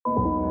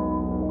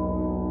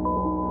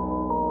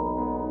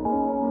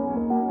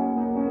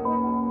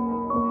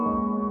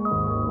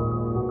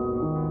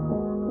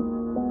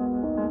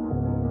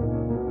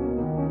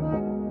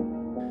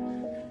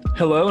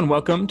Hello and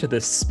welcome to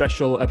this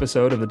special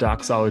episode of the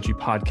Doxology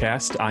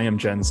Podcast. I am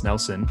Jens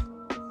Nelson.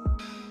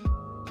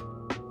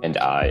 And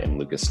I am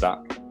Lucas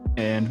Stock.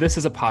 And this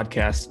is a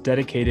podcast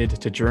dedicated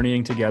to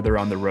journeying together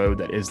on the road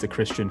that is the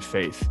Christian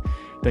faith.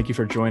 Thank you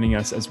for joining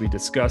us as we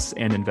discuss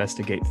and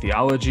investigate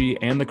theology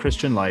and the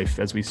Christian life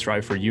as we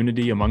strive for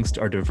unity amongst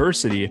our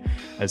diversity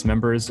as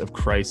members of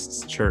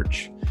Christ's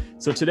church.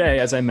 So today,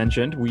 as I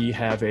mentioned, we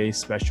have a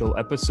special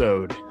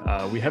episode.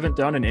 We haven't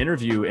done an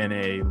interview in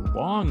a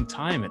long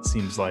time, it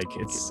seems like.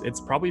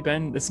 It's probably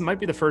been, this might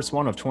be the first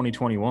one of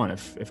 2021,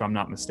 if I'm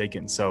not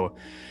mistaken. So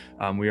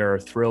we are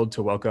thrilled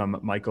to welcome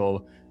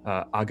Michael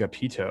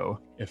Agapito,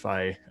 if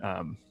I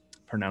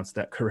pronounced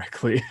that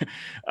correctly.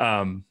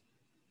 That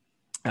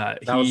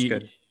was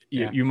good.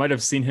 Yeah. You might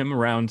have seen him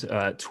around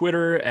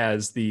Twitter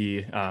as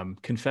the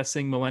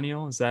Confessing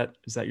Millennial. Is that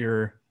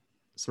your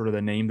sort of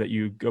the name that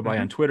you go by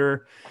on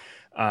Twitter?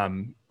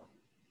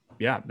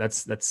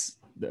 That's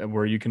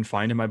where you can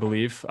find him, I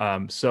believe.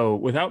 So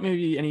without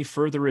maybe any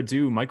further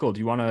ado, Michael, do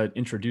you want to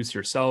introduce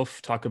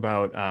yourself, talk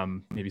about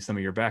maybe some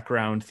of your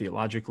background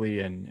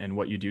theologically and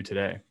what you do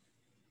today?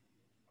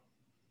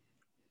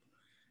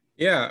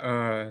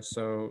 Yeah,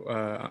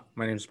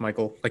 my name is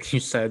Michael. Like you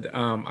said,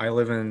 I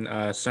live in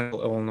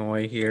central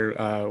Illinois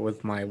here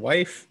with my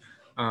wife.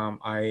 I'm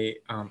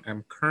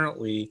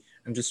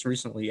just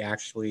recently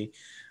actually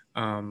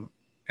an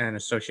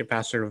associate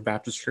pastor of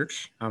Baptist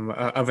Church,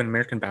 of an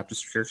American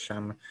Baptist Church.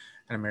 I'm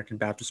an American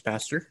Baptist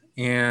pastor.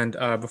 And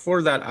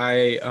before that,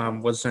 I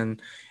was in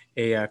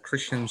a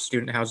Christian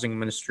student housing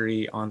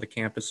ministry on the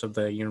campus of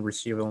the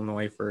University of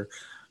Illinois for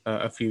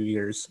a few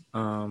years.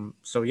 Still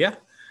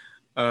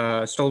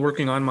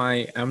working on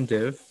my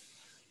MDiv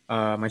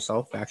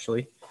myself,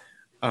 actually.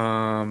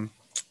 Was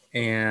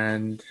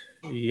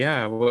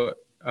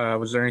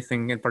there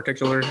anything in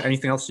particular,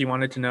 anything else you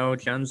wanted to know,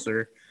 Jens,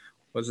 or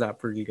was that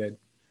pretty good?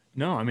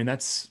 No, I mean,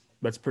 that's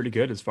pretty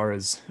good as far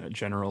as a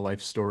general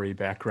life story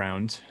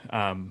background.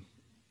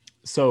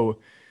 So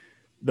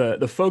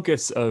the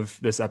focus of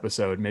this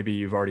episode, maybe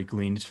you've already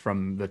gleaned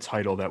from the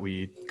title that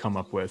we come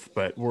up with,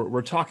 but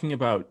we're talking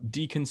about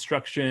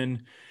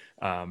deconstruction,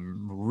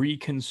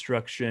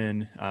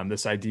 reconstruction,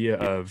 this idea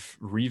of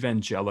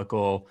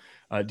Revangelical.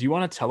 Do you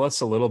want to tell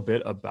us a little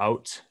bit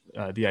about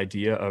the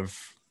idea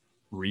of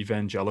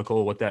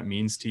Revangelical, what that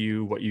means to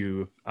you, what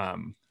you are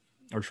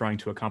trying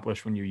to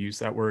accomplish when you use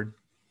that word?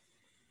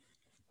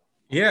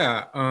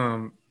 Yeah.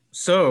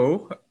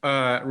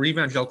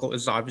 Revangelical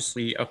is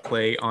obviously a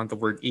play on the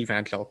word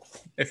evangelical,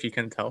 if you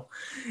can tell.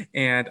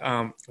 And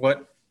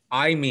what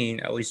I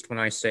mean, at least when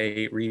I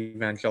say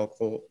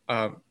Revangelical,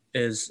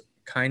 is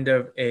kind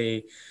of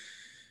a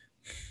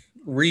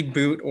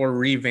reboot or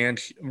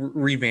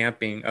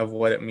revamping of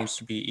what it means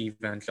to be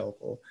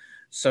evangelical.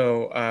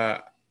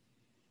 So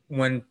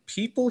when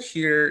people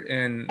here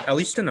at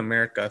least in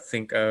America,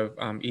 think of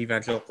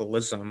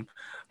evangelicalism,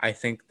 I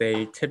think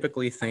they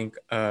typically think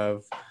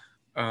of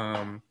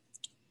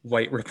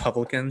white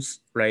Republicans,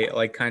 right?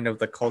 Like kind of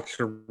the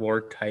culture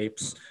war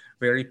types,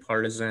 very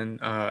partisan,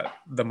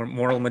 the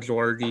moral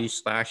majority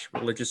 /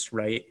 religious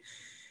right.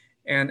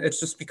 And it's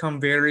just become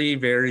very,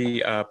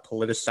 very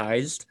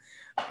politicized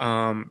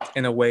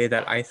in a way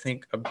that I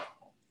think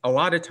a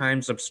lot of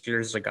times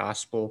obscures the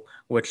gospel,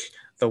 which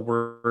the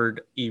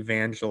word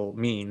evangel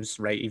means,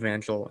 right?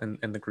 Evangel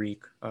in the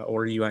Greek,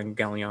 or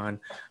euangelion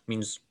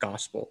means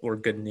gospel or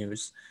good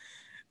news.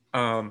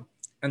 And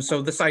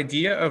so this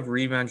idea of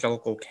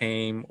Revangelical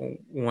came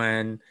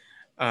when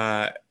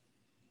a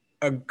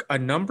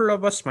number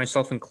of us,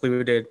 myself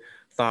included,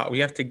 thought we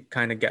have to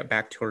kind of get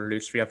back to our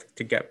roots. We have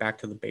to get back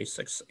to the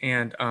basics.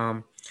 And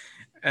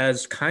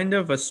as kind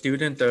of a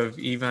student of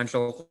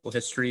evangelical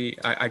history,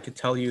 I could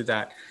tell you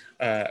that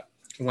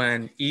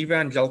when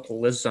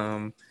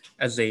evangelicalism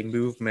as a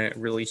movement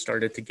really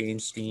started to gain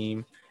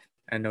steam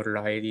and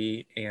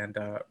notoriety and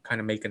kind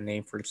of make a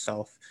name for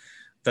itself,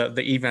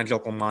 the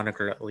evangelical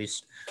moniker at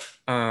least,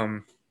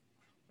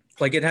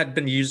 like it had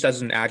been used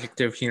as an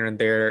adjective here and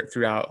there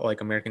throughout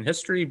like American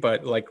history,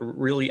 but like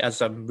really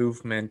as a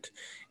movement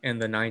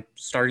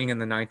starting in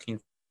the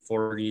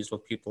 1940s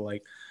with people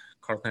like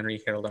Carl Henry,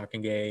 Harold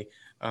Ockenga,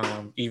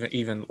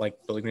 even like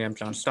Billy Graham,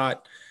 John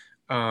Stott.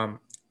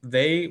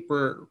 They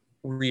were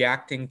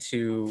reacting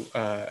to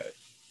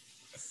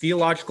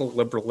theological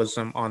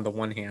liberalism on the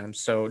one hand,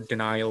 so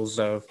denials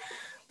of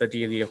the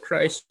deity of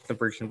Christ, the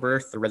virgin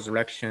birth, the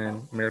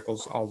resurrection,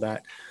 miracles, all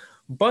that.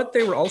 But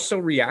they were also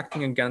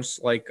reacting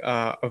against like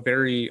a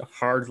very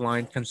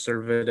hardline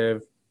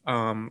conservative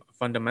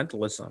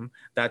fundamentalism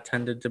that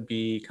tended to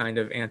be kind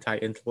of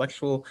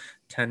anti-intellectual,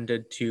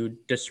 tended to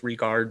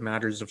disregard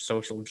matters of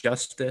social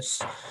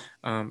justice,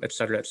 et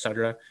cetera, et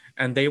cetera.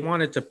 And they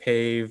wanted to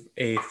pave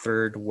a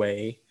third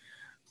way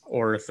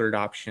or a third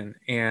option.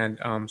 And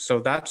so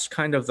that's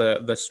kind of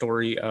the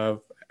story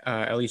of,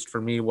 at least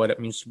for me, what it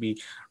means to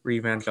be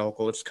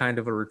Revangelical. It's kind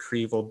of a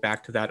retrieval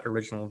back to that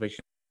original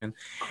vision.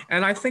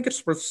 And I think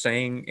it's worth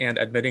saying and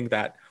admitting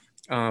that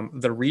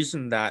the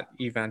reason that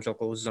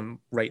evangelicalism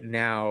right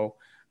now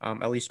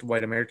at least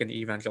white American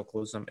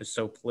evangelicalism is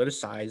so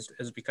politicized,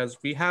 is because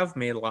we have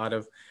made a lot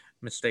of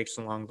mistakes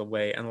along the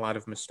way and a lot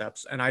of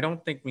missteps. And I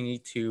don't think we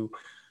need to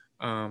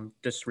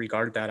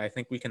disregard that. I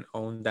think we can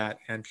own that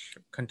and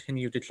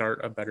continue to chart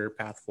a better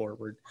path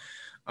forward.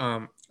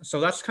 So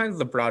that's kind of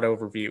the broad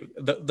overview.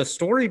 The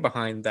story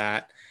behind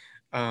that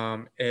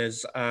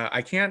is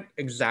I can't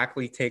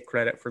exactly take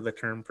credit for the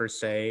term per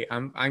se.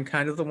 I'm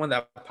kind of the one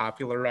that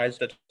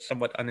popularized it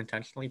somewhat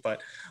unintentionally,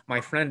 but my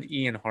friend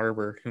Ian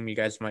Harbour, whom you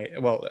guys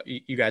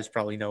you guys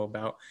probably know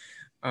about,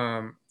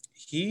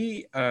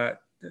 he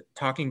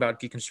talking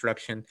about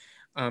deconstruction.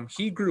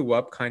 He grew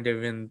up kind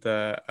of in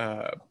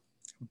the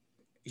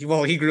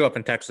he grew up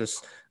in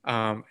Texas,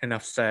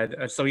 enough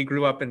said. So he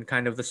grew up in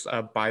kind of this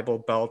Bible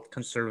Belt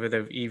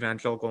conservative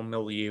evangelical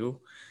milieu,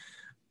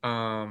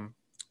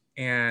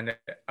 and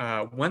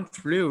went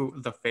through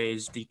the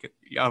phase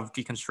of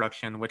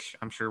deconstruction, which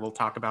I'm sure we'll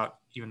talk about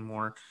even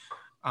more.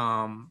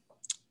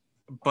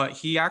 But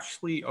he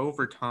actually,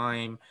 over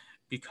time,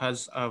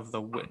 because of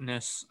the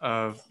witness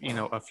of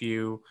a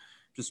few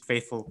just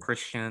faithful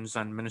Christians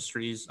and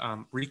ministries,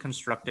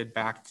 reconstructed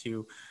back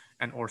to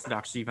an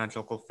Orthodox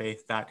evangelical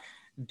faith that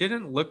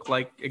didn't look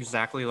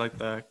exactly like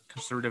the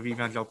conservative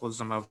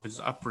evangelicalism of his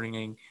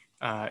upbringing,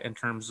 in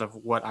terms of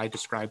what I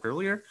described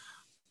earlier.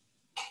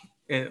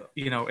 It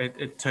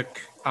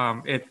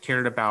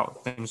cared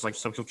about things like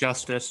social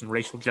justice and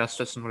racial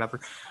justice and whatever,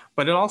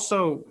 but it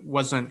also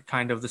wasn't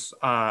kind of this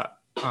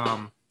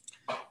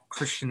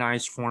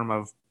Christianized form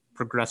of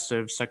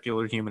progressive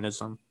secular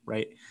humanism,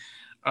 right?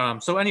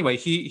 So anyway,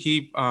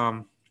 he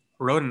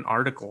wrote an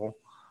article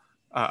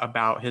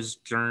about his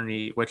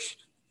journey, which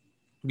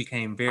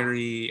became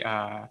very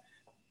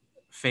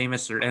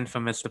famous or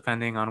infamous,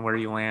 depending on where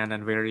you land,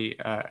 and very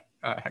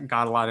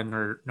got a lot of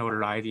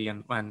notoriety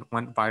and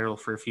went viral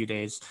for a few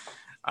days,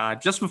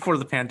 just before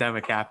the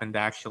pandemic happened,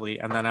 actually,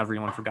 and then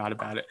everyone forgot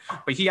about it.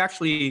 But he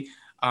actually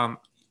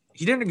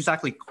he didn't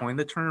exactly coin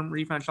the term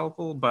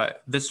Revangelical,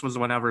 but this was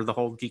whenever the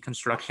whole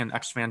deconstruction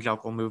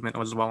ex-evangelical movement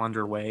was well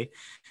underway.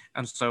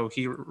 And so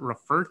he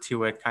referred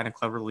to it kind of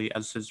cleverly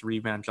as his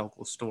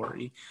Revangelical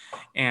story.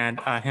 And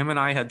him and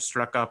I had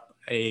struck up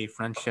a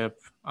friendship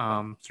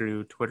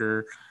through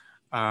Twitter.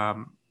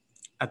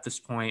 At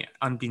this point,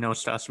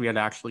 unbeknownst to us, we had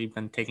actually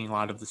been taking a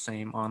lot of the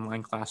same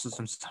online classes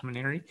in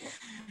seminary.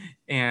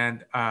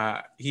 And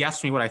he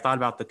asked me what I thought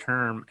about the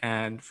term.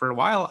 And for a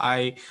while,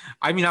 I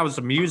was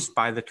amused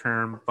by the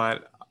term,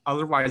 but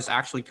otherwise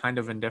actually kind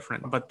of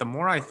indifferent. But the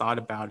more I thought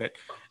about it,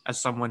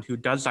 as someone who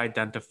does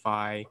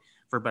identify,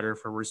 for better or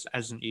for worse,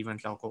 as an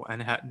evangelical,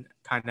 and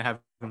kind of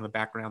having the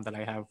background that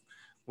I have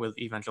with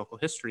evangelical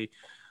history,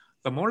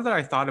 the more that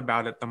I thought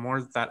about it, the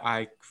more that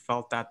I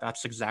felt that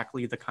that's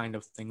exactly the kind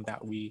of thing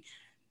that we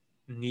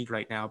need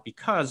right now,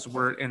 because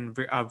we're in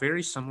a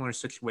very similar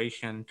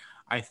situation,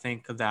 I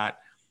think, that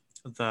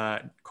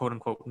the quote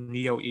unquote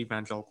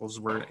neo-evangelicals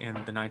were in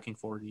the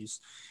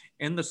 1940s,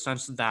 in the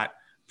sense that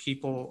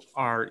people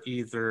are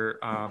either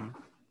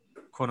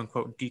quote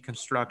unquote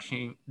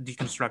deconstructing,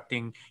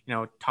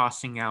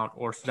 tossing out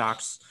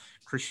Orthodox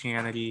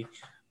Christianity,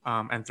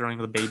 and throwing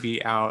the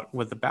baby out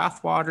with the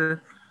bathwater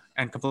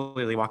and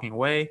completely walking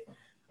away,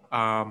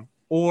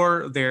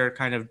 or they're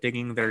kind of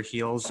digging their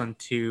heels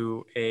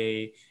into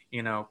a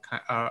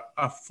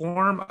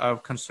form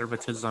of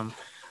conservatism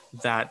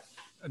that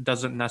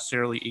doesn't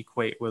necessarily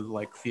equate with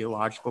like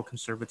theological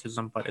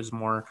conservatism, but is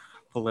more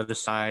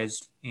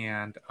politicized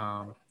and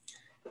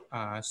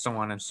so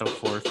on and so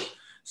forth.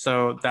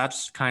 So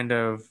that's kind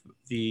of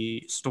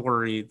the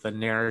story, the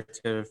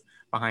narrative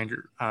behind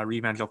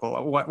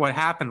Revangelical. What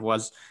happened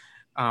was,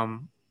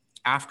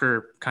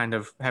 after kind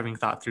of having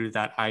thought through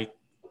that, I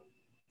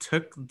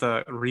took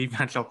the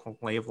Revangelical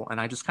label and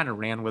I just kind of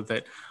ran with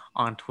it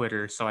on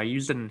Twitter. So I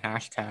used it in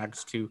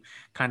hashtags to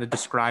kind of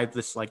describe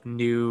this like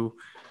new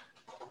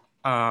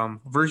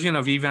version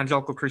of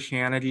evangelical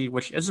Christianity,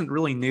 which isn't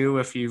really new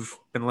if you've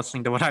been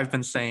listening to what I've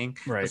been saying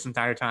this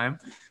entire time.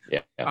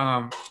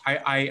 Yeah.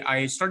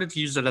 I started to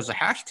use it as a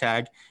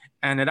hashtag,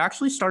 and it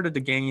actually started to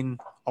gain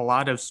a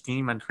lot of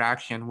steam and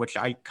traction, which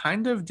I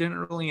kind of didn't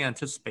really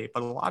anticipate,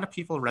 but a lot of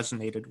people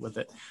resonated with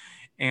it.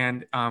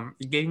 And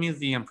it gave me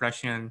the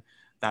impression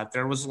that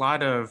there was a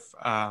lot of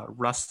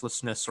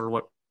restlessness, or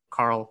what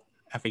Carl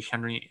F.H.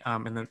 Henry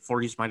in the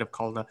 40s might have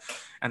called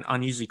an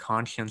uneasy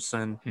conscience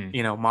in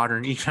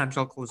modern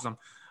evangelicalism,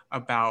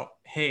 about,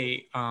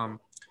 hey,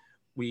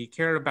 we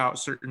care about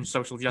certain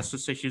social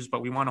justice issues,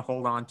 but we want to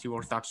hold on to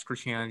Orthodox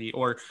Christianity,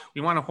 or we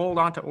want to hold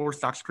on to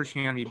Orthodox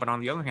Christianity, but on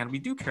the other hand, we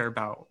do care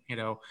about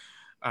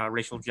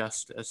racial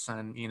justice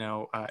and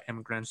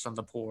immigrants and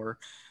the poor,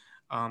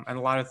 and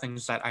a lot of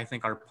things that I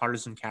think our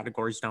partisan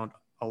categories don't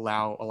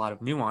allow a lot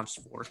of nuance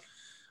for.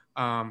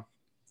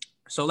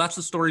 So that's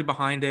the story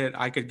behind it.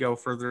 I could go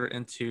further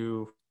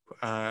into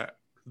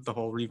the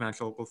whole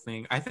Revangelical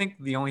thing. I think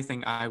the only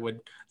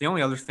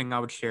other thing I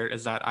would share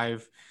is that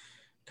I've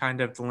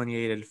kind of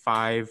delineated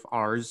 5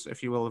 R's,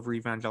 if you will, of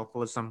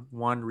Revangelicalism.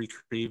 1,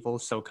 retrieval,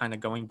 so kind of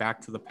going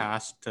back to the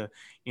past to,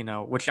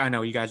 which I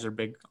know you guys are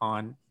big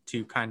on,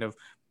 to kind of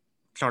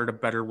chart a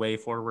better way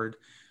forward.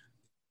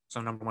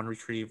 So number one,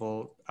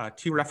 retrieval.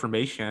 Two,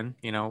 reformation.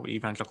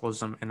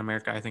 Evangelicalism in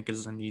America, I think,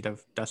 is in need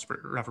of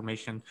desperate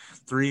reformation.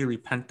 Three,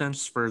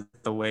 repentance for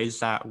the ways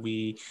that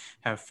we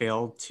have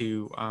failed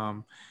to,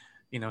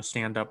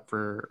 stand up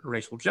for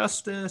racial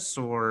justice,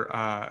 or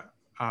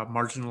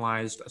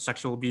marginalized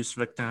sexual abuse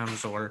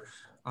victims, or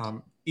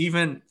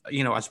even,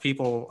 as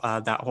people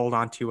that hold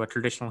on to a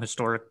traditional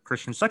historic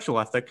Christian sexual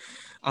ethic,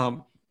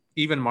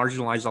 even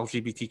marginalized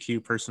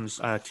LGBTQ persons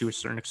to a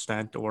certain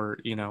extent, or,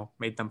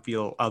 made them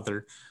feel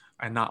other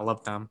and not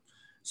love them.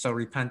 So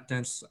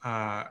repentance,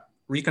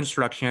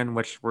 reconstruction,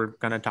 which we're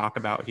going to talk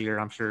about here,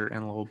 I'm sure,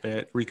 in a little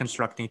bit,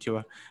 reconstructing to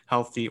a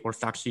healthy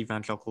Orthodox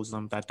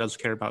evangelicalism that does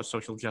care about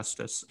social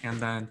justice.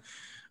 And then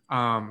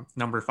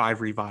number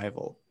five,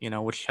 revival,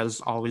 which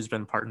has always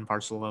been part and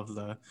parcel of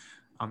the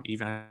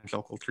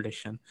evangelical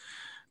tradition.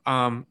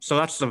 So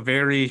that's a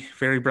very,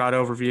 very broad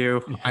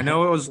overview. Yeah. I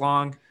know it was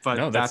long, but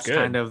no, that's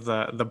kind of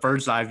the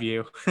bird's eye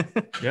view.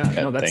 Yeah,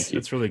 no,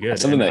 that's really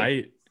good.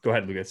 Go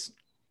ahead, Lucas.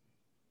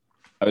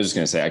 I was just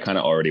going to say, I kind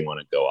of already want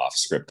to go off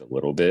script a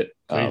little bit.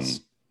 Please.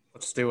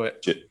 Let's do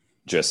it.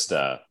 Just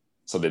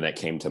something that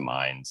came to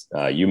mind.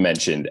 You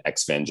mentioned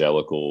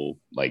exvangelical,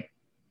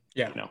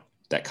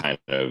 that kind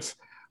of,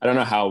 I don't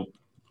know how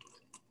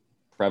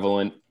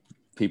prevalent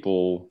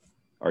people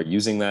are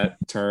using that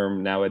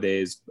term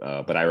nowadays.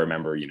 But I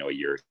remember, a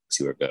year or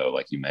two ago,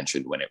 like you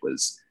mentioned, when it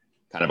was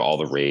kind of all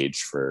the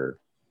rage for,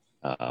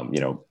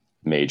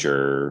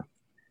 major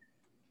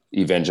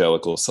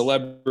evangelical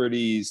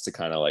celebrities to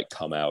kind of like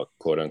come out,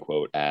 quote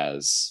unquote,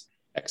 as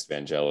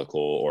exvangelical,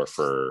 or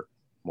for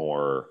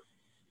more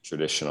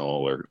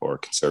traditional or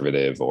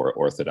conservative or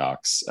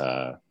Orthodox,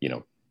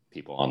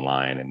 people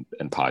online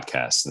and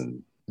podcasts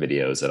and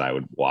videos that I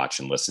would watch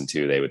and listen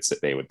to. They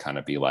would kind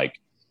of be like,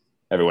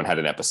 everyone had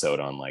an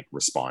episode on like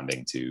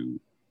responding to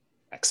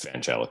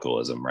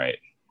exvangelicalism, right?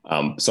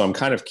 So I'm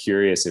kind of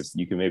curious if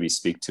you can maybe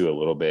speak to a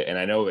little bit, and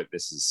I know that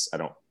this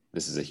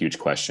is a huge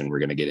question. We're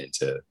going to get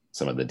into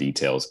some of the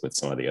details with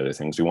some of the other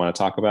things we want to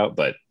talk about,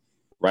 but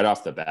right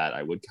off the bat,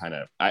 I would kind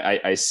of,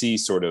 I see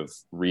sort of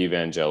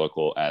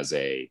Revangelical as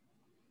a,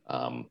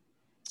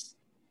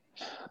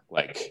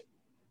 like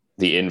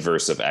the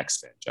inverse of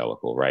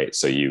exvangelical, right?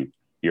 So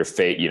your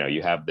faith,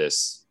 you have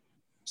this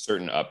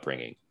certain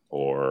upbringing,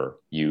 or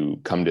you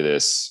come to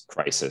this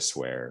crisis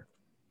where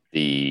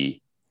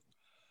the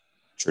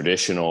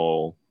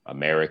traditional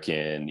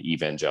American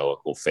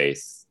evangelical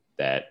faith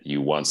that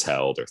you once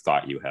held or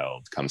thought you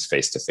held comes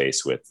face to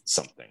face with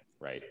something,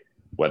 right?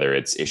 Whether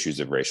it's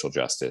issues of racial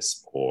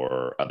justice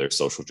or other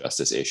social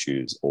justice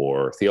issues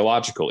or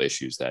theological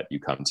issues that you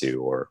come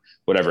to, or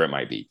whatever it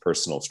might be,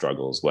 personal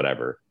struggles,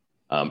 whatever.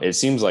 It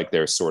seems like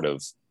there's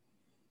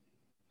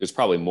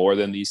probably more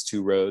than these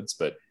two roads,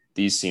 but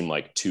these seem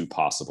like two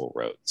possible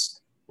roads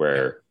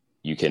where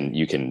you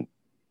can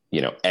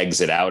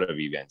exit out of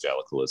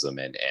evangelicalism.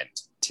 And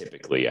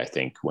typically, I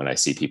think when I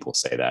see people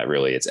say that,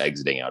 really it's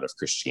exiting out of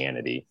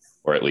Christianity,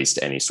 or at least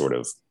any sort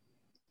of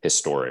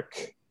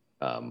historic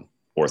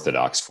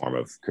Orthodox form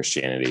of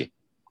Christianity.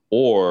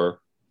 Or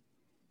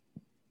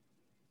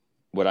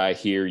what I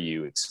hear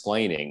you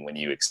explaining when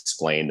you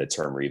explain the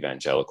term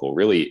Revangelical,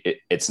 really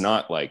it's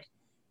not like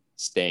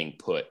staying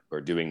put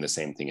or doing the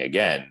same thing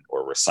again,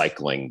 or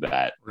recycling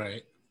that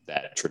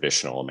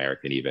traditional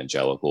American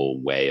evangelical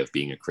way of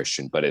being a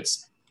Christian, but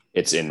it's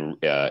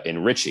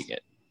enriching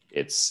it.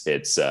 It's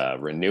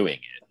renewing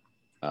it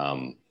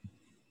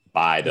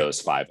by those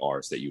 5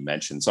 R's that you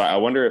mentioned. So I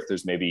wonder if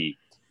there's maybe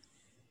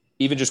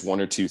even just one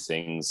or two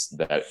things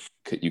that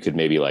you could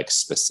maybe like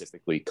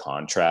specifically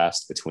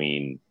contrast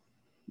between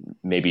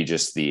maybe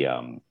just the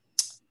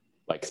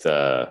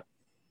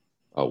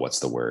what's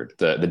the word?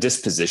 The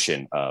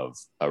disposition of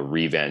a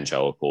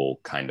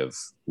Revangelical kind of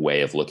way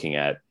of looking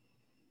at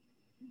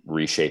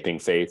reshaping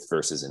faith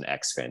versus an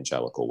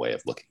exvangelical way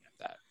of looking at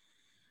that.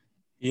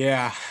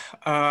 Yeah.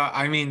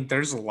 I mean,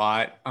 there's a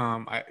lot,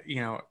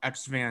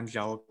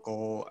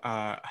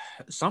 exvangelical,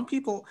 some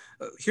people,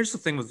 here's the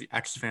thing with the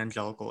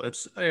exvangelical,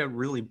 it's a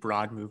really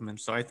broad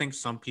movement. So I think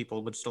some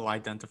people would still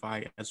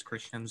identify as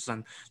Christians,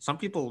 and some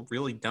people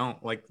really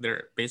don't, like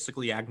they're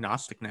basically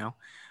agnostic now.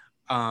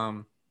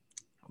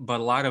 But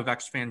a lot of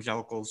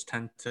exvangelicals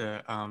tend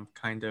to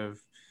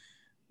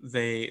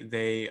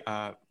they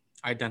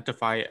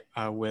identify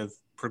with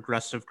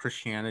progressive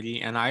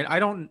Christianity. And I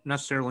don't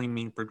necessarily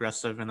mean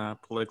progressive in a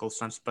political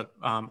sense, but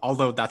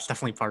although that's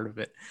definitely part of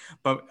it,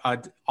 but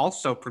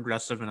also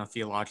progressive in a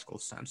theological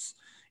sense,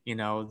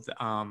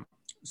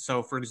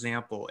 so for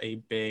example, a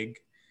big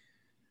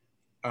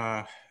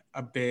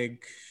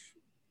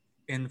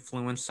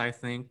influence, I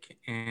think,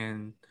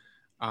 in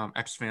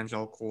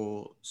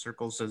exvangelical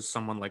circles is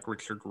someone like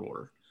Richard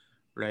Rohr,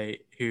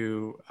 right?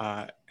 Who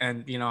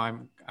and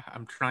I'm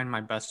trying my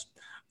best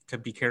to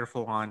be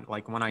careful on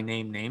like when I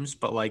name names,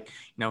 but like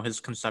his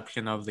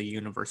conception of the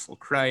universal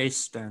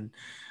Christ and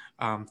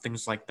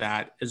things like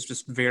that is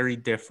just very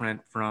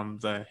different from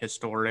the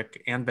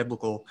historic and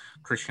biblical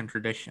Christian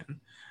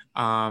tradition.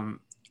 And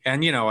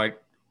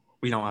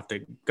we don't have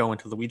to go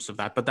into the weeds of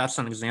that, but that's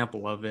an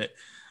example of it.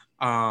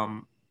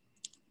 And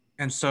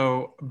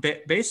so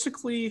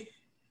basically,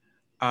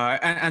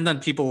 and then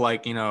people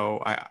like,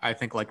 I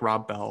think like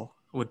Rob Bell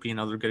would be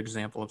another good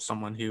example of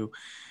someone who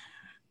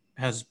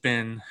has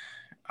been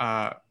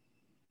a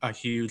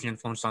huge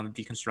influence on the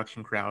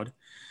deconstruction crowd.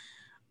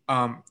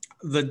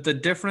 The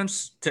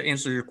difference, to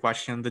answer your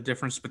question, the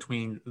difference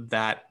between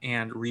that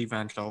and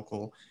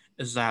Revangelical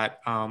is that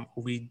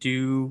we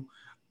do,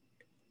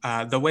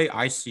 the way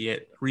I see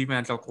it,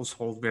 Revangelicals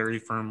hold very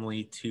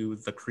firmly to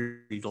the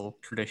creedal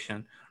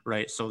tradition,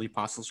 right? So the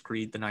Apostles'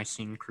 Creed, the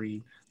Nicene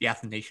Creed, the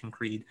Athanasian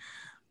Creed,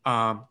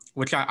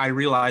 which I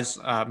realize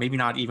maybe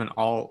not even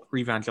all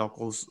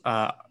Revangelicals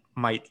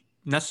might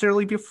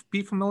necessarily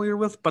be familiar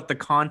with, but the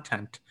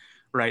content,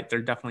 right,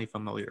 they're definitely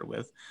familiar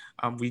with.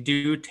 We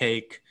do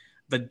take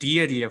the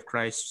deity of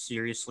Christ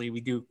seriously.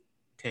 We do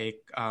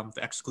take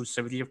the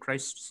exclusivity of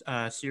Christ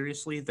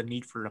seriously, the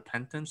need for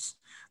repentance,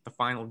 the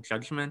final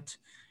judgment,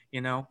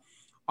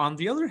 On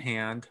the other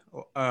hand,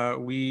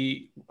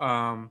 we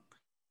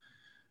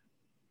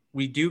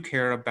do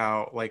care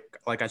about,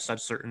 like I said,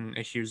 certain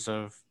issues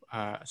of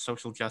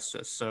social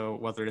justice. So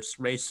whether it's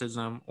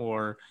racism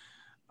or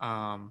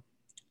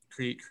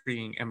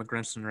treating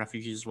immigrants and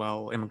refugees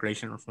well,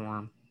 immigration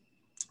reform,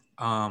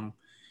 and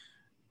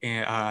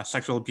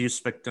sexual abuse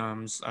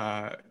victims,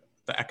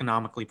 the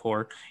economically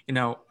poor,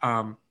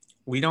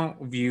 we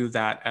don't view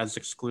that as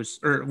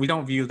exclusive, or we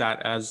don't view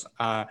that as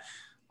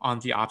on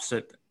the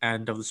opposite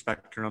end of the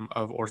spectrum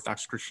of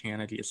Orthodox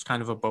Christianity. It's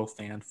kind of a both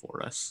and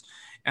for us.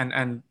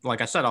 And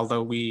like I said,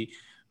 although we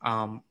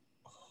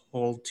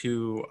hold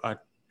to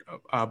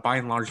by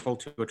and large hold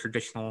to a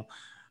traditional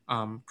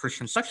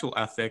Christian sexual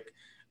ethic,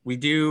 we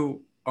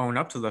do own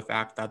up to the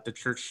fact that the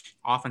church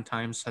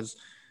oftentimes has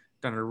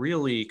done a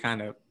really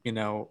kind of,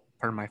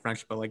 pardon my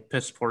French, but like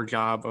piss poor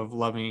job of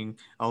loving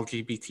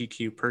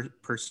LGBTQ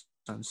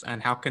persons.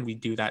 And how can we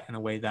do that in a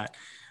way that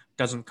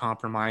doesn't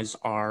compromise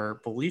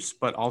our beliefs,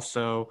 but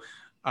also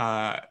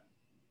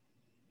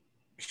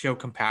show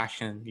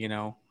compassion,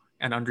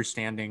 and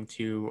understanding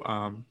to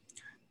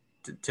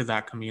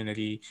that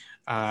community.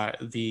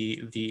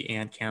 The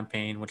AND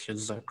campaign, which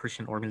is a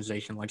Christian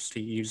organization, likes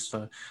to use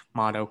the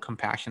motto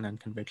compassion and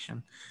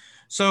conviction.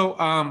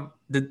 So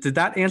did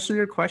that answer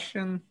your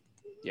question?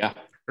 Yeah,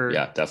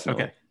 yeah,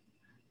 definitely. Okay.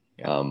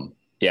 Yeah.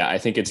 Yeah, I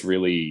think it's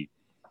really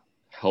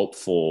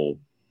helpful.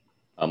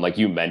 Like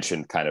you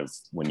mentioned, kind of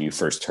when you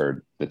first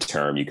heard the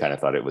term, you kind of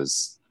thought it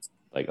was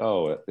like,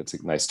 oh, it's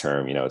a nice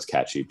term, it's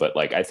catchy. But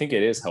like, I think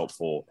it is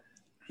helpful,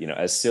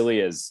 as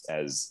silly as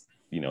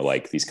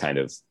like these kind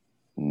of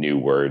new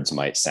words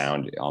might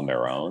sound on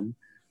their own.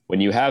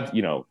 When you have,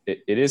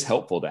 it is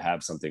helpful to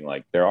have something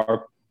like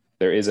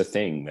there is a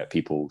thing that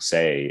people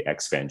say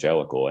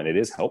evangelical, and it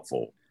is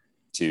helpful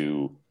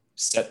to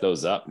set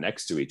those up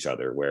next to each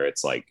other where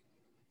it's like,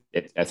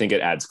 I think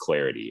it adds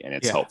clarity, and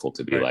it's helpful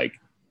to be right. Like,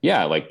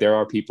 yeah, like there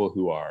are people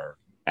who are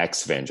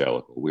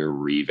ex-evangelical, we're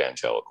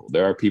re-evangelical.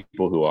 There are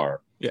people who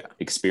are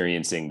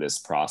experiencing this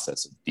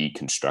process of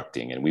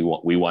deconstructing, and we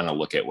want to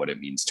look at what it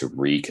means to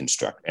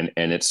reconstruct. And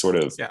it's sort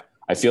of,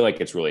 I feel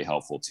like it's really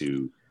helpful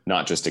to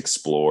not just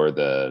explore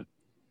the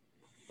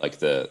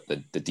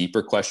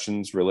deeper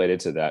questions related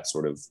to that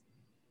sort of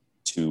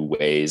two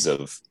ways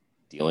of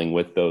dealing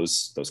with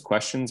those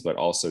questions, but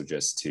also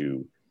just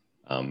to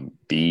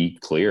be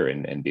clear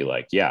and be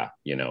like,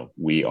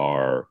 we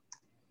are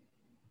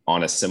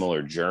on a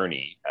similar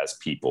journey as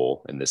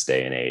people in this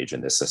day and age,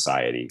 in this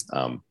society,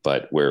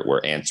 but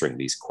we're answering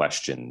these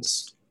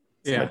questions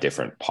from a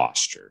different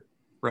posture.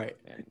 Right.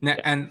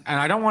 And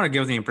I don't want to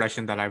give the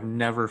impression that I've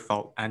never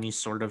felt any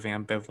sort of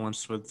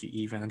ambivalence with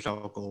the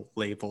evangelical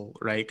label,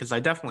 right? Because I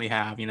definitely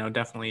have,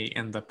 definitely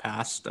in the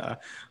past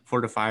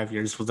 4 to 5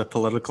 years with the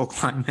political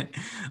climate.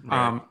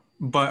 Right.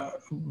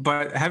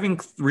 But having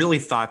really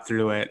thought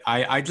through it,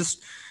 I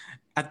just,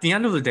 at the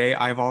end of the day,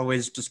 I've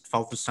always just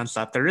felt the sense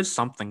that there is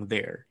something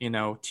there,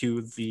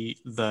 to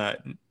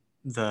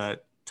the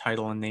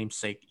title and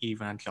namesake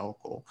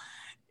evangelical.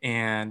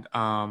 And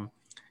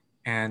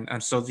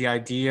so the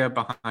idea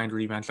behind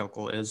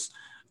Revangelical is,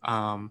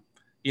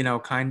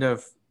 kind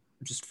of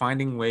just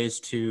finding ways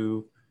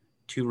to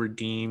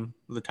redeem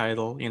the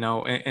title, in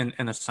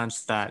the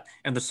sense that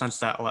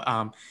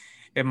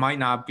it might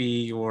not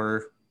be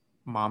your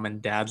mom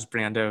and dad's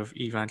brand of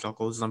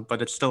evangelicalism,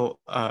 but it's still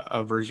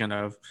a version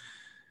of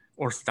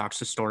Orthodox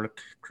historic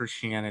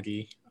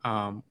Christianity,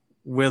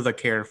 with a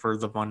care for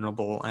the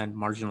vulnerable and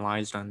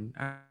marginalized and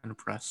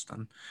oppressed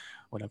and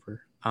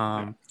whatever.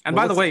 And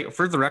by the way,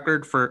 for the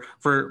record, for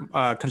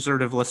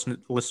conservative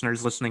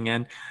listeners listening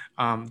in,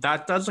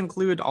 that does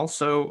include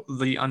also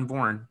the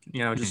unborn,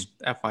 just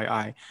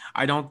FYI.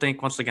 I don't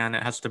think, once again,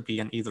 it has to be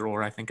an either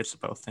or. I think it's a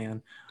both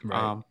and.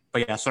 Right.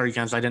 But yeah, sorry,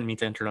 Jens, I didn't mean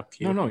to interrupt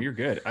you. No, you're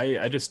good.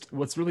 I just,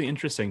 what's really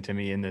interesting to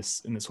me in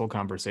this whole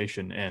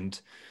conversation, and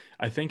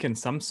I think in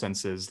some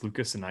senses,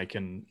 Lucas and I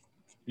can,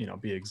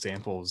 be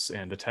examples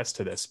and attest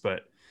to this,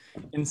 but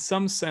in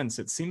some sense,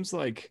 it seems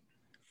like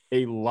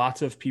a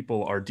lot of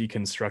people are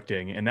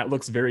deconstructing, and that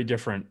looks very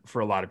different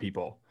for a lot of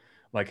people.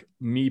 like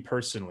me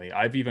personally,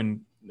 I've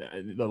even,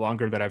 the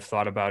longer that I've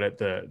thought about it,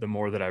 the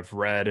more that I've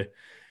read,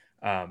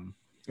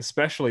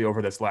 especially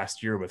over this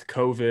last year with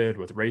COVID,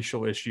 with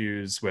racial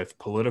issues, with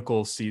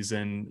political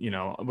season,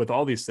 with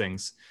all these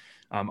things,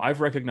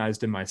 I've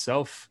recognized in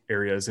myself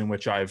areas in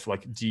which I've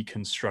like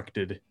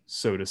deconstructed,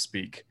 so to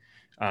speak.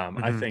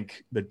 I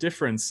think the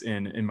difference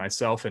in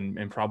myself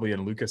and probably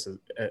in Lucas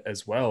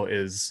as well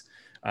is,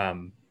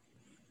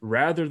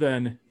 rather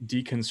than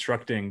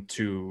deconstructing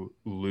to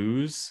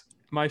lose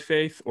my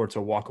faith or to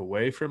walk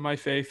away from my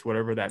faith,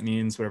 whatever that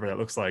means, whatever that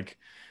looks like,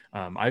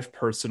 I've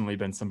personally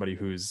been somebody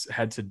who's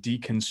had to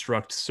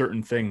deconstruct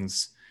certain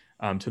things,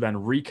 to then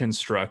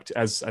reconstruct,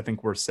 as I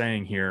think we're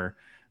saying here,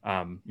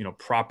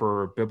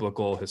 proper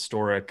biblical,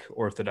 historic,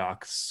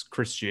 Orthodox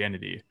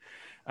Christianity.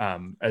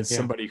 As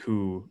somebody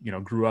who,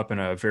 grew up in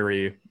a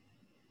very,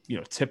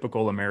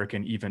 typical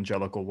American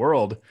evangelical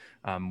world,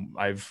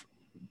 I've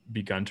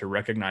begun to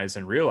recognize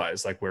and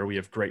realize like where we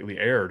have greatly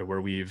erred,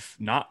 where we've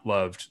not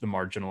loved the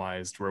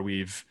marginalized, where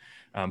we've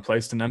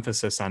placed an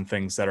emphasis on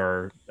things that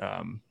are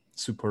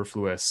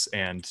superfluous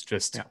and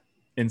just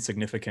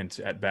insignificant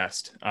at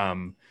best.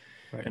 And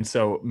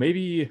so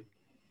maybe,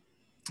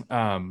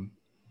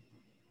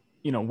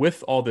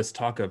 with all this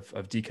talk of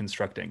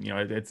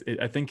deconstructing,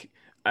 I think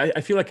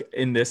I feel like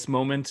in this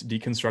moment,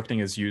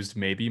 deconstructing is used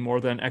maybe more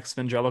than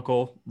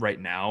evangelical right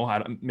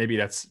now. Maybe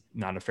that's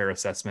not a fair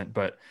assessment,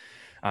 but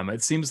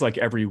it seems like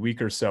every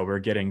week or so we're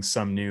getting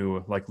some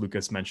new, like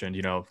Lucas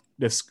mentioned,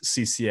 this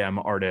CCM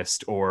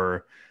artist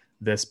or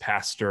this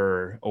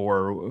pastor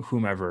or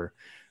whomever.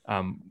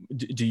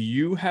 Do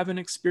you have an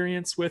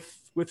experience with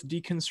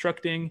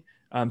deconstructing,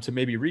 to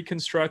maybe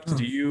reconstruct?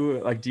 Do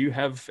you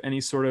have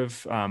any sort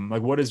of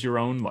what does your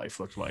own life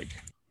look like?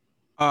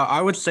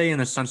 I would say in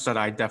the sense that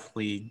I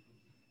definitely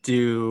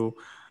do,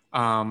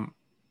 in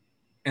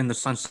the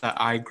sense that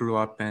I grew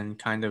up in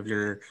kind of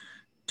your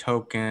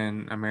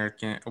token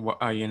American,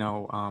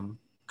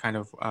 kind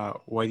of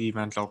white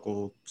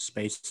evangelical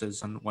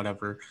spaces and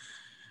whatever.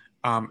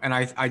 And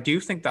I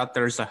do think that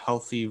there's a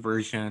healthy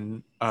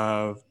version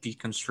of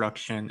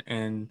deconstruction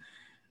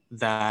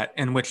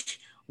in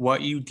which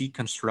what you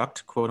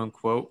deconstruct, quote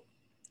unquote,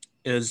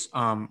 is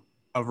a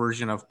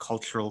version of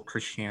cultural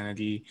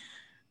Christianity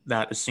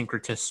that is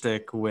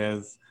syncretistic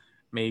with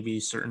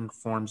maybe certain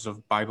forms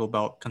of Bible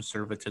Belt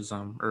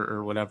conservatism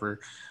or whatever.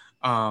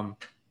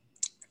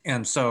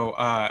 And so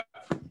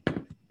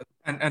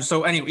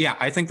anyway,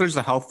 I think there's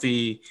a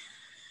healthy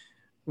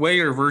way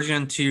or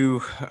version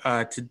to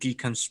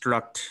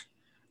deconstruct,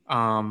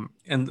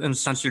 in the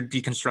sense you're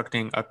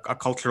deconstructing a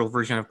cultural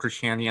version of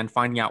Christianity and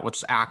finding out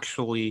what's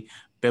actually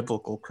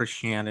biblical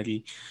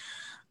Christianity.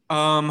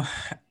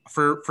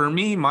 For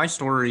me, my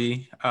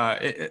story,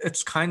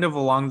 it's kind of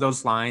along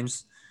those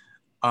lines.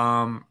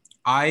 For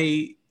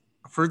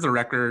the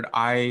record,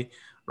 I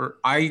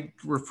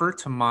refer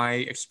to my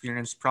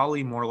experience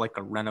probably more like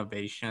a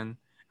renovation,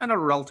 and a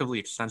relatively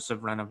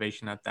extensive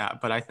renovation at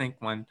that. But I think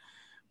when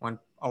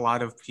a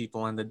lot of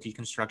people in the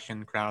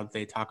deconstruction crowd,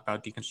 they talk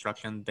about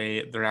deconstruction,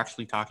 they're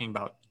actually talking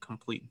about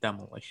complete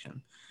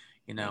demolition,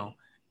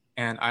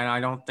 And I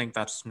don't think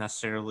that's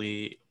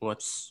necessarily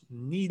what's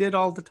needed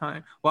all the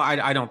time. Well,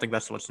 I don't think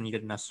that's what's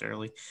needed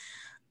necessarily.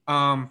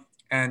 And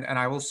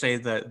I will say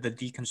that the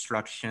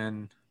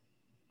deconstruction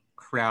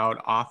crowd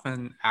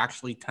often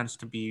actually tends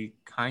to be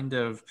kind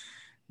of,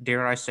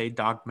 dare I say,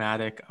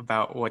 dogmatic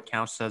about what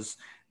counts as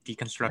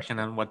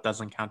deconstruction and what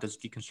doesn't count as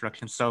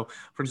deconstruction. So,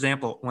 for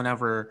example,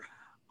 whenever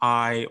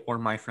I or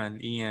my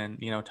friend Ian,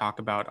 talk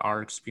about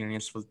our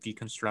experience with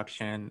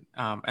deconstruction,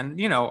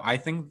 and I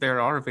think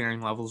there are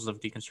varying levels of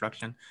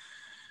deconstruction.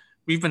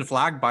 We've been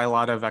flagged by a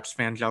lot of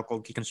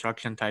evangelical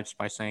deconstruction types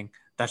by saying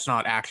that's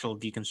not actual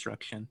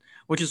deconstruction,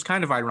 which is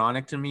kind of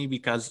ironic to me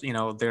because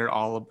they're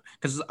all,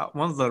 because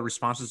one of the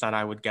responses that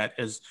I would get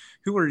is,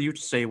 who are you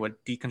to say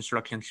what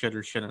deconstruction should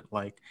or shouldn't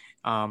like?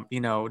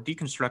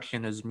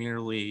 Deconstruction is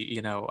merely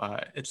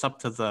it's up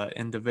to the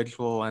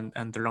individual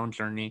and their own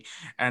journey.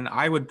 And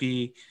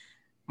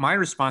my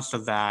response to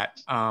that,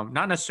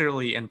 not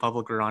necessarily in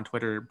public or on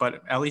Twitter,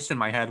 but at least in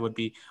my head, would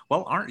be,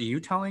 well, aren't you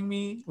telling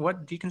me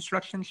what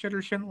deconstruction should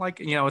or shouldn't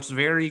like? It's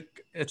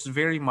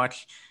very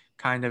much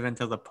kind of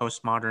into the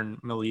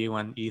postmodern milieu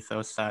and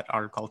ethos that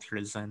our culture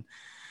is in.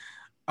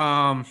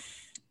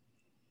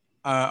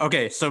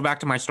 Okay, so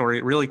back to my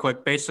story really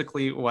quick.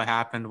 Basically, what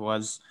happened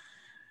was,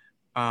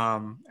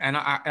 and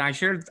I've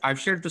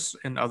shared this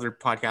in other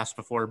podcasts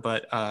before,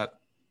 but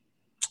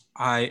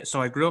I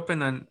grew up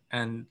in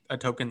a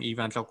token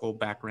evangelical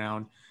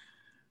background.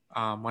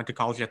 Went to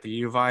college at the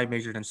U of I,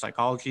 majored in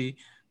psychology,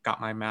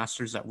 got my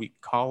master's at Wheaton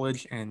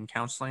College in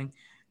counseling.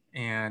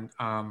 And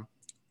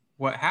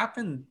what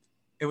happened,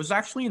 it was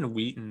actually in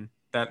Wheaton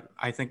that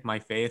I think my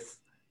faith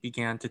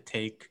began to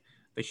take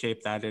the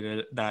shape that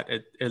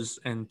it is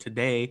in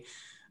today.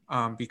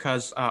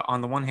 Because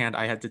on the one hand,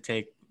 I had to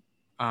take,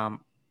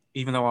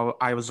 even though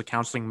I was a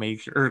counseling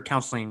major or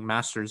counseling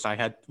master's,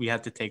 we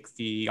had to take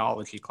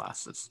theology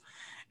classes,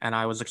 and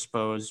I was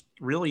exposed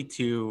really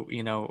to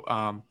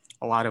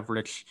a lot of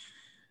rich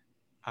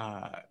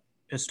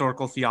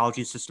historical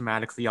theology,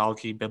 systematic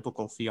theology,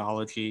 biblical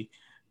theology.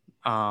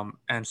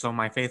 And so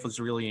my faith was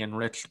really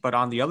enriched. But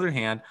on the other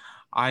hand,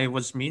 I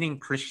was meeting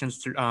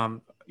Christians,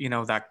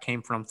 that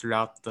came from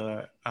throughout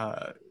the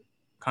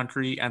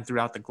country and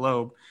throughout the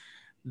globe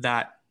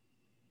that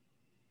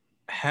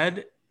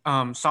had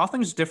saw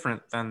things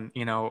different than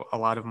a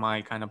lot of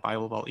my kind of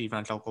Bible Belt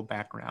evangelical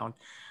background.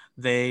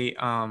 They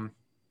had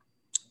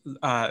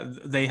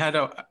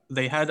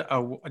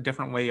a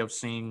different way of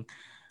seeing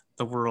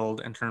the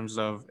world in terms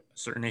of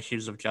certain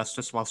issues of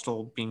justice, while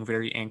still being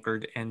very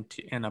anchored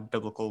in a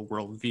biblical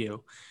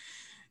worldview.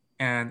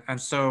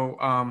 And so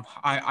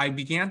I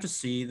began to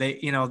see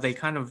they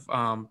kind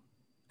of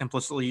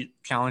implicitly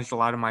challenged a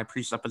lot of my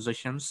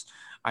presuppositions.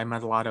 I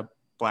met a lot of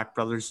Black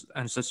brothers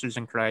and sisters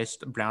in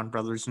Christ, brown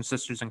brothers and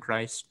sisters in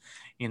Christ,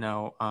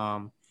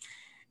 and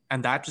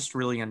that just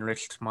really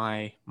enriched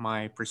my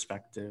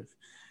perspective.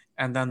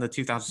 And then the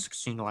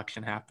 2016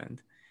 election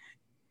happened,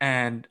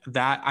 and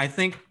that, I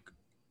think,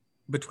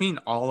 between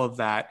all of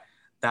that,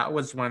 that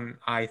was when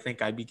I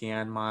think I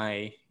began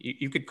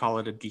you could call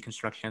it a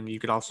deconstruction.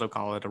 You could also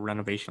call it a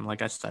renovation,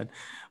 like I said.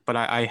 But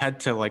I had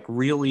to like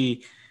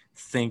really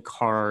think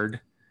hard,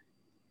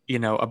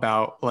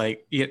 about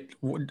like,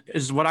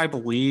 is what I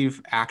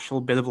believe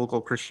actual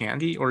biblical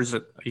Christianity, or is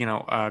it,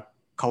 a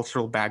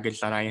cultural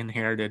baggage that I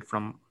inherited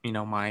from,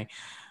 my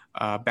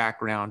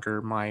background,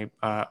 or my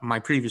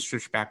previous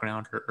church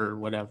background, or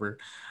whatever.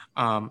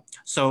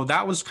 So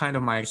that was kind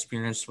of my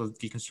experience with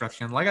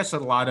deconstruction. Like I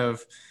said, a lot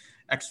of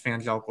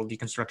ex-evangelical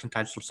deconstruction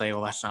types will say,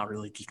 "Oh, that's not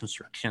really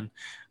deconstruction."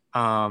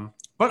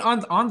 But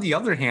on the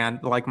other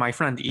hand, like my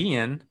friend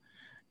Ian,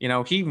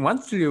 he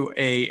went through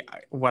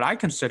what I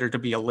consider to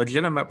be a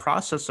legitimate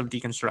process of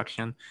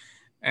deconstruction,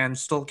 and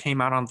still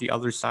came out on the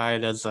other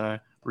side as a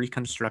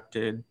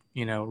reconstructed,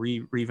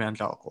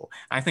 re-evangelical.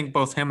 I think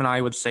both him and I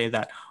would say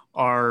that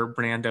our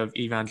brand of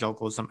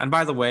evangelicalism. And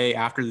by the way,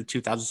 after the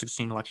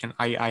 2016 election,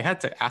 I had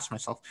to ask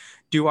myself,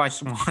 do I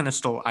want to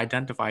still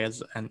identify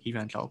as an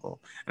evangelical?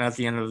 And at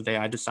the end of the day,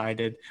 I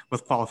decided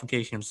with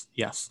qualifications,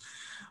 yes.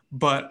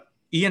 But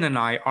Ian and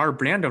I, our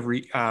brand of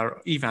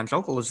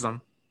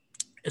evangelicalism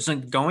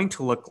isn't going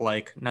to look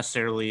like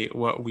necessarily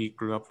what we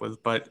grew up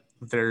with, but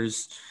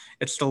it's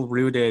still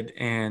rooted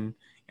in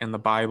the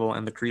Bible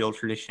and the creedal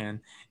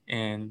tradition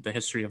and the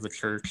history of the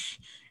church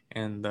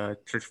and the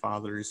church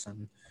fathers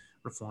and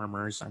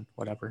reformers and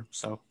whatever.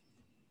 So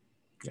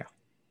yeah.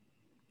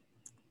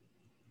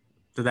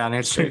 Did that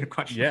answer your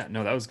question? Yeah,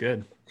 no, that was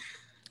good.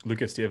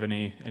 Lucas, do you have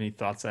any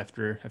thoughts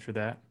after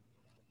that?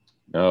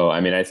 No,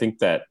 I mean, I think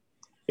that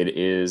it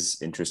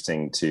is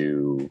interesting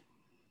to,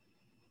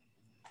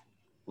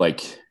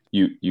 like,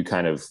 you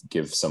kind of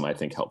give some, I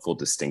think, helpful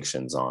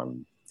distinctions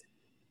on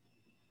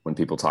when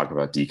people talk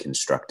about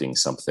deconstructing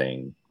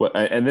something.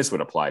 And this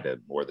would apply to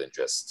more than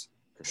just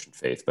Christian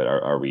faith, but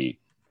are we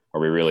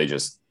really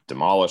just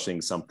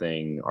demolishing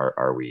something?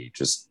 Are we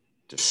just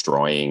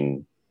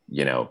destroying,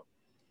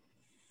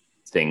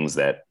 things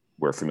that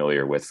we're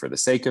familiar with for the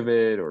sake of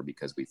it, or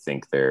because we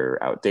think they're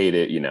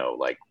outdated?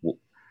 Like,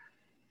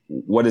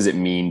 what does it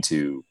mean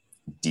to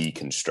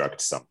deconstruct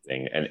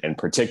something? And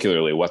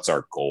particularly, what's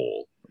our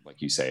goal?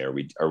 Like you say, are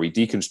we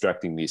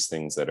deconstructing these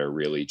things that are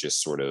really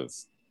just sort of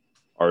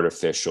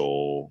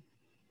artificial,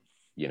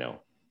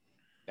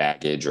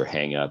 baggage or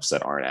hangups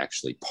that aren't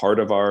actually part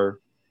of our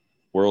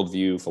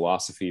worldview,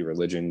 philosophy,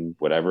 religion,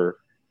 whatever?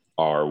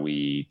 Are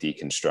we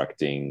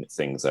deconstructing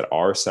things that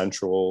are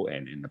central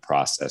and in the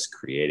process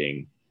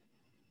creating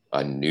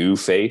a new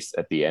faith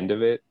at the end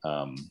of it?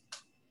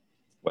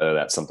 Whether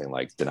that's something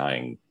like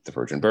denying the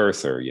virgin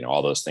birth, or,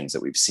 all those things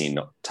that we've seen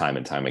time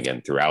and time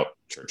again throughout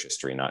church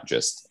history, not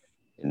just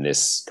in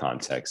this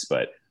context.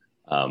 But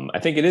I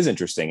think it is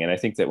interesting. And I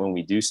think that when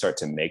we do start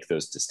to make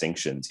those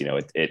distinctions,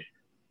 it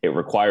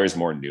requires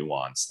more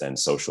nuance than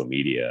social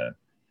media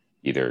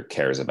either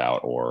cares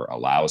about or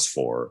allows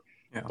for.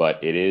 Yeah.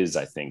 But it is,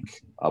 I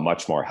think, a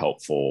much more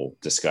helpful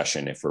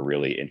discussion if we're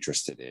really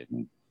interested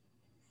in,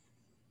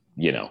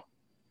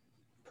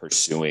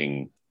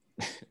 pursuing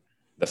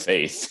the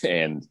faith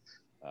and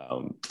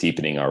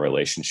deepening our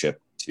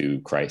relationship to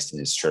Christ and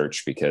his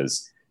church,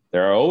 because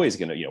there are always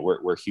going to,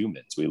 we're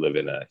humans. We live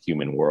in a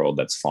human world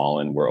that's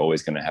fallen. We're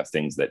always going to have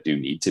things that do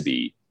need to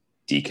be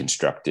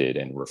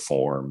deconstructed and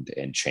reformed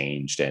and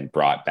changed and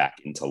brought back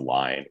into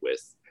line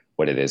with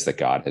what it is that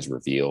God has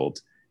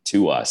revealed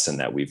to us and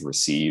that we've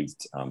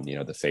received,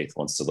 the faith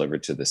once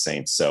delivered to the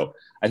saints. So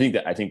I think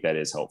that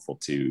is helpful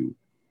to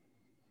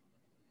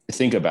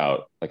think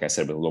about, like I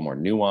said, with a little more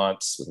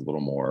nuance, with a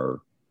little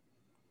more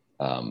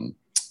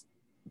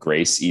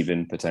grace,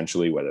 even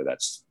potentially, whether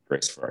that's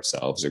grace for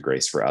ourselves or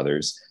grace for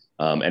others,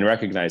 and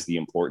recognize the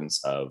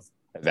importance of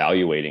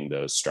evaluating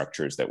those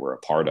structures that we're a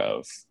part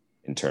of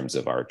in terms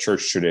of our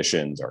church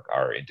traditions,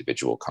 our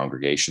individual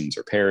congregations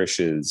or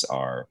parishes,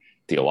 our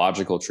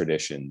theological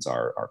traditions,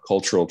 our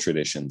cultural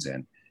traditions,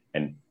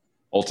 and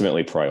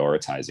ultimately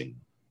prioritizing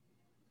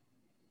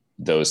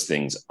those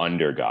things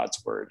under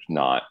God's word,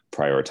 not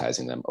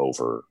prioritizing them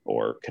over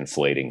or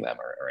conflating them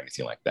or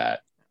anything like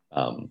that.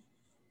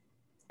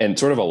 And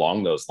sort of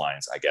along those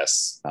lines, I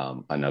guess,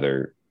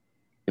 another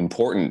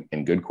important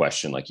and good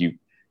question, like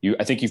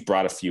I think you've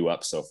brought a few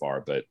up so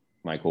far, but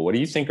Michael, what do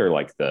you think are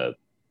like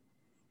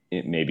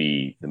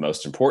maybe the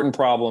most important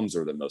problems,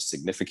 or the most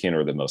significant,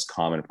 or the most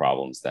common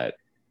problems that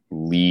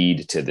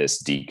lead to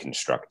this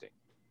deconstructing?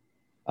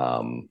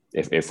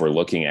 If we're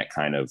looking at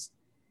kind of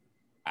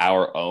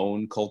our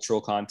own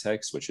cultural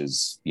context, which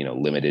is,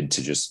 limited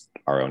to just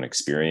our own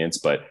experience,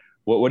 but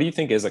what do you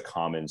think is a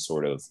common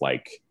sort of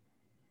like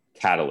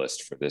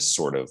catalyst for this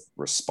sort of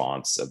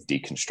response of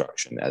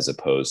deconstruction as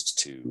opposed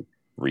to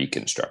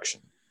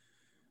reconstruction?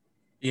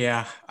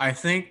 Yeah, I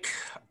think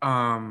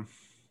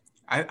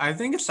I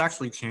think it's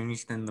actually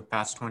changed in the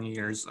past 20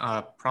 years.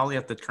 Probably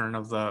at the turn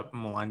of the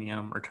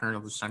millennium or turn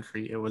of the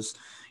century, it was,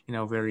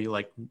 very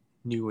like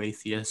new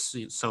atheists.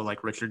 So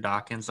like Richard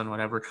Dawkins and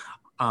whatever,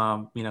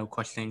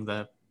 questioning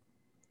the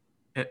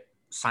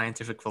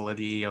scientific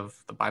validity of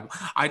the Bible.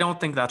 I don't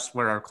think that's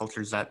where our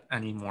culture's at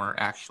anymore,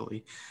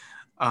 actually.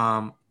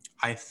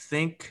 I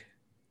think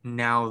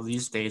now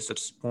these days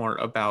it's more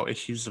about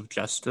issues of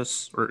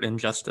justice or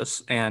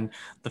injustice, and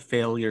the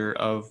failure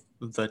of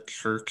the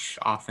church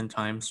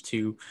oftentimes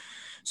to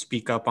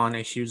speak up on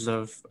issues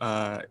of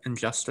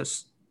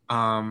injustice.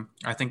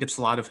 I think it's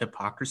a lot of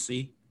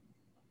hypocrisy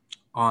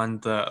on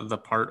the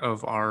part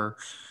of our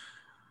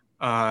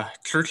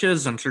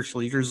churches and church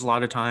leaders a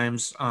lot of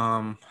times.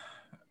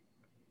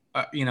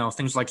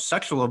 Things like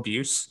sexual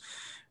abuse,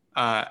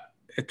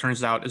 it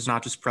turns out, is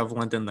not just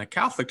prevalent in the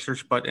Catholic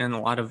Church, but in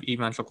a lot of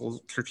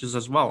evangelical churches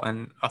as well.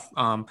 And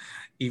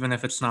even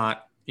if it's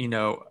not,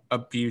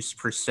 abuse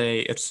per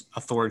se, it's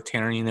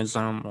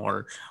authoritarianism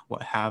or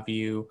what have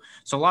you.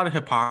 So a lot of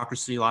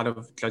hypocrisy, a lot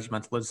of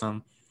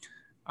judgmentalism,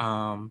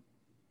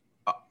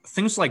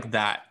 things like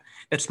that.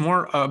 It's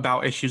more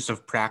about issues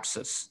of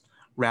praxis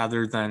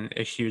rather than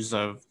issues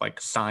of like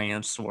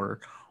science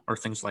or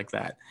things like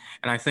that.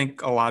 And I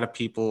think a lot of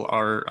people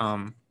are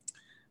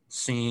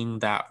seeing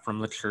that from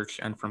the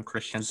church and from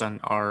Christians, and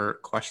are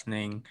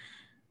questioning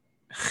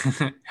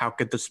how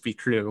could this be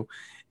true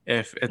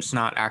if it's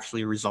not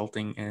actually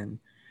resulting in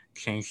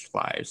changed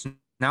lives.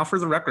 Now, for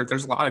the record,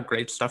 there's a lot of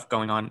great stuff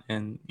going on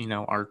in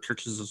our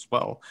churches as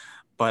well,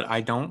 but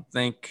I don't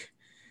think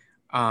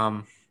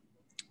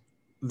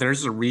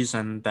there's a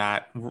reason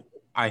that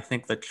I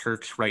think the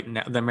church right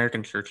now, the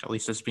American church at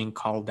least, is being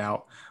called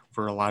out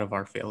for a lot of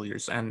our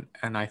failures, and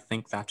I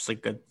think that's a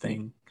good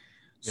thing.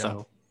 Yeah.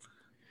 So,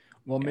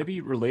 well,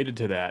 maybe related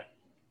to that,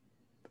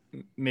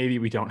 maybe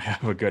we don't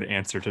have a good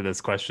answer to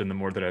this question the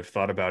more that I've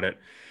thought about it.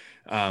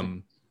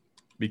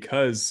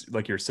 Because,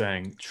 like you're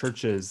saying,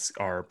 churches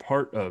are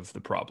part of the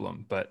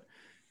problem. But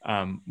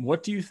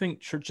what do you think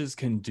churches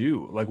can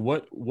do? Like,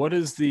 what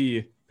is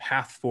the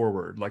path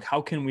forward? Like, how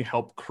can we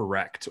help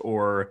correct?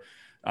 Or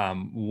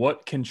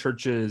what do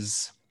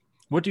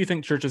you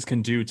think churches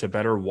can do to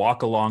better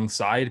walk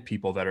alongside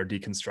people that are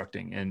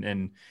deconstructing?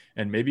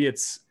 And maybe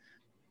it's,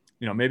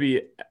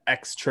 maybe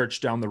X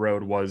church down the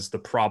road was the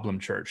problem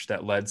church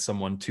that led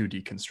someone to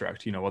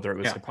deconstruct, whether it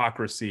was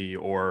hypocrisy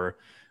or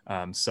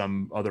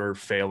some other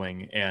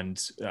failing. And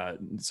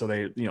so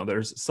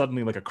there's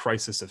suddenly like a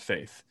crisis of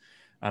faith.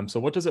 So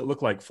what does it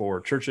look like for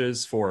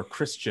churches, for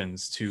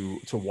Christians to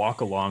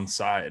walk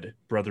alongside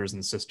brothers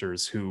and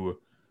sisters who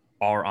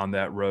are on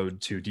that road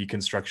to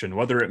deconstruction,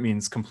 whether it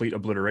means complete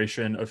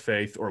obliteration of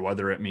faith or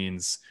whether it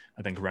means,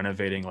 I think,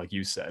 renovating, like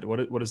you said?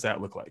 What does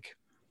that look like?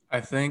 I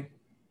think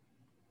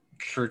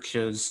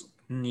churches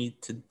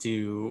need to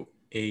do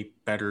a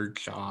better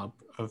job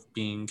of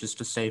being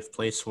just a safe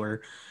place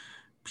where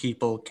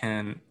people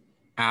can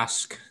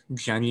ask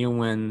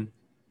genuine,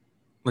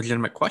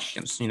 legitimate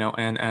questions,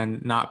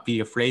 and not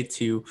be afraid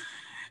to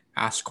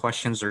ask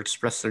questions or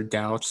express their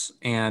doubts.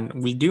 And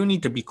we do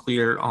need to be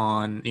clear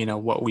on,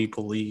 what we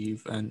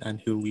believe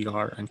and who we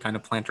are, and kind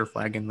of plant our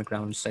flag in the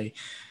ground and say,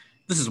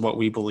 this is what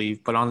we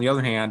believe. But on the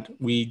other hand,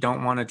 we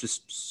don't want to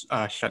just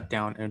shut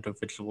down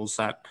individuals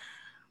that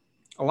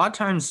a lot of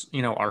times,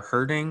 are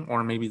hurting,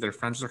 or maybe their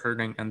friends are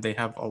hurting, and they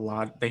have a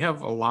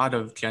lot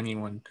of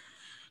genuine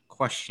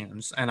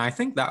questions. And I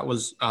think that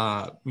was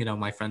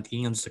my friend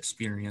Ian's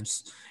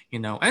experience,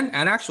 and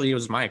actually it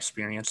was my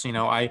experience.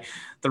 The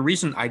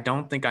reason I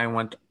don't think I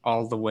went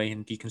all the way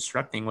in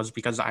deconstructing was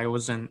because I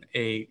was in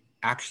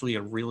actually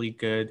a really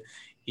good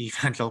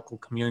evangelical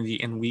community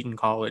in Wheaton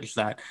College,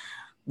 that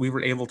we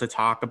were able to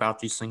talk about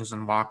these things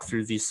and walk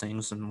through these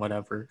things and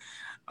whatever.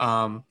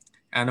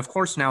 And of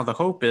course, now the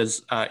hope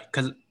is,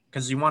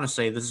 because you want to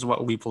say, this is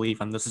what we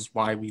believe and this is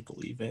why we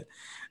believe it.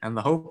 And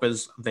the hope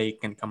is they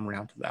can come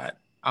around to that.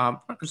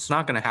 It's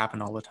not going to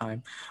happen all the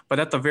time, but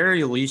at the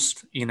very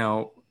least,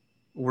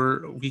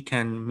 we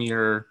can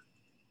mirror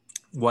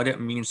what it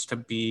means to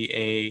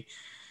be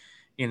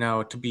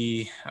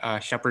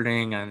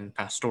shepherding and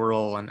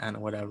pastoral and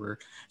whatever.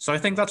 So I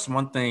think that's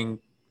one thing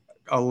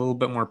a little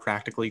bit more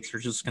practically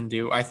churches can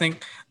do. I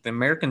think the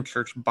American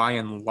church, by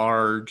and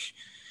large,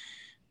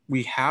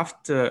 we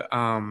have to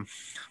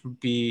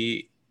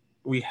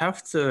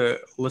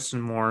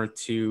listen more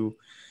to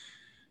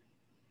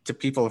to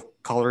people of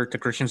color, to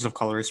Christians of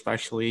color,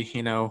 especially,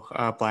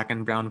 Black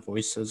and brown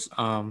voices.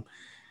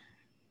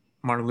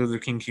 Martin Luther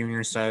King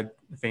Jr. said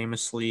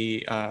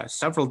famously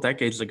several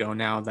decades ago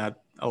now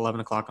that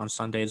 11 o'clock on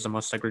Sunday is the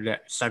most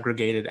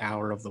segregated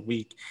hour of the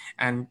week.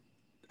 And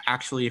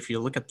actually, if you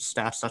look at the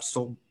stats, that's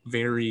still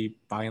very,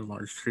 by and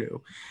large,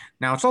 true.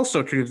 Now, it's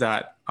also true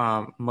that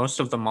most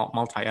of the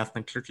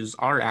multi-ethnic churches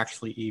are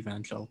actually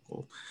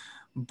evangelical,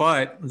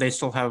 but they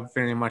still have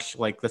very much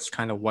like this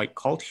kind of white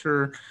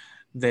culture.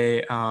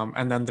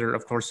 And then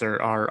of course,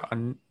 there are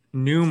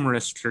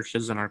numerous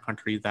churches in our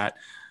country that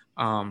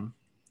are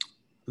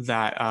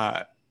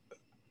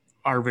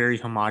very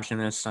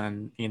homogenous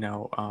and in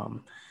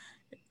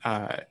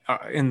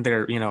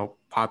their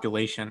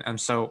population.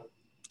 And so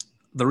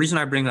the reason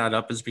I bring that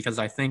up is because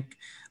I think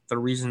the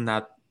reason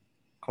that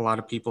a lot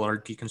of people are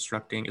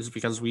deconstructing is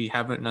because we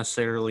haven't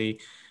learned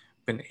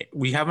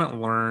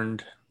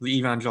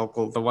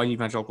the white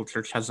evangelical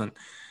church hasn't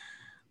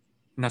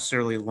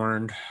necessarily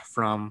learned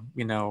from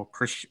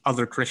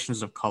other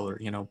Christians of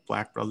color,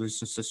 Black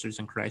brothers and sisters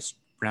in Christ,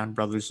 brown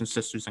brothers and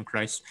sisters in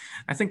Christ.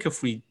 I think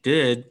if we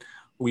did,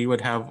 we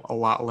would have a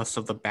lot less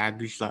of the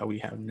baggage that we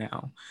have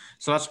now.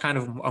 So that's kind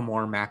of a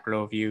more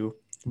macro view,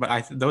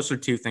 but those are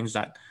two things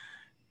that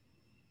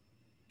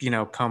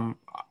come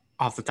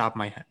off the top of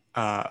my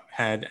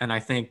head. And I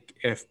think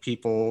if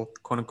people,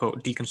 quote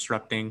unquote,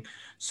 deconstructing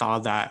saw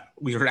that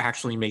we were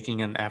actually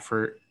making an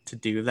effort to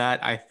do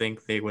that, I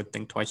think they would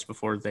think twice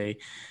before they,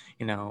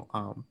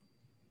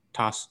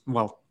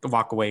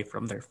 walk away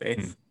from their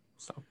faith.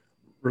 So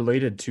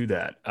related to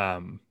that,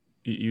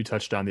 you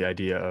touched on the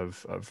idea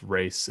of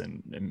race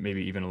and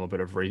maybe even a little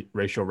bit of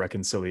racial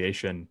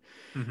reconciliation,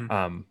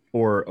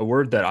 or a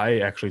word that I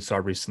actually saw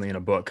recently in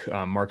a book.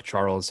 Mark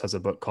Charles has a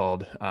book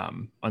called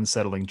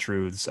Unsettling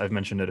Truths. I've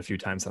mentioned it a few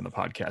times on the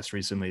podcast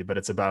recently, but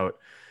it's about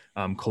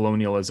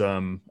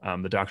colonialism,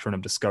 the doctrine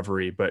of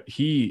discovery. But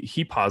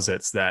he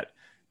posits that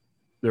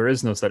there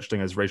is no such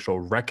thing as racial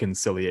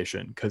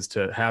reconciliation, because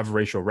to have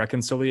racial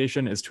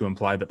reconciliation is to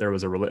imply that there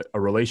was a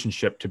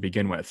relationship to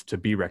begin with, to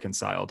be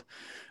reconciled.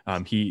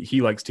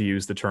 He likes to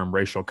use the term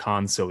racial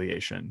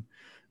conciliation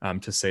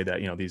to say that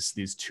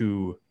these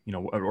two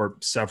or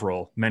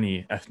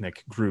many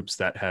ethnic groups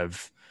that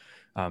have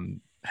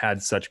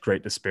had such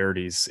great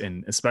disparities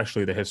in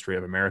especially the history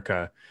of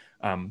America.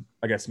 I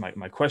guess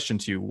my question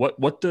to you,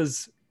 what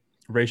does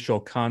racial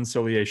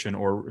conciliation,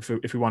 or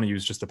if we want to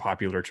use just a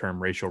popular term,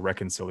 racial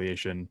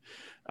reconciliation,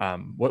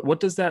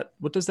 what does that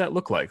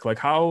look like? Like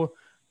how,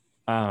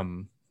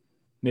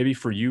 maybe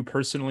for you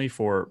personally,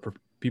 for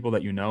people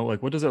that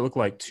like what does it look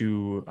like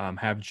to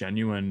have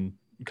genuine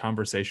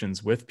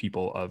conversations with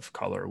people of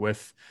color,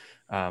 with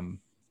I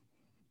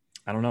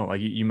don't know,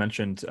 like you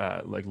mentioned,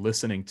 like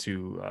listening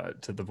to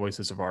the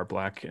voices of our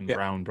Black and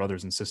brown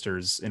brothers and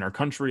sisters in our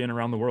country and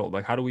around the world.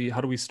 Like how do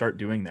we start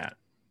doing that?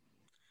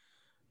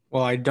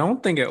 Well, I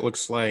don't think it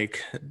looks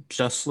like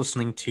just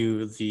listening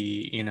to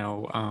the,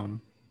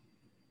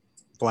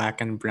 Black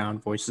and brown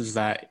voices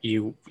that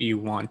you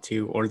want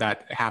to, or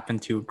that happen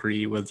to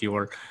agree with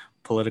your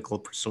political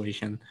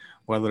persuasion,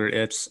 whether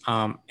it's,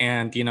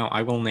 and,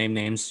 I will name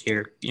names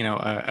here,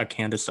 a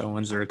Candace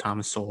Owens or a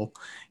Thomas Sowell,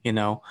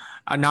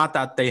 not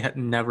that they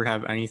never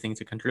have anything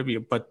to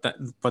contribute,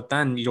 but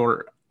then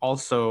you're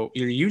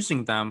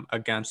using them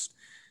against,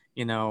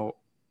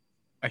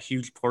 a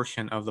huge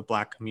portion of the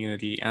Black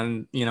community.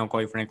 And,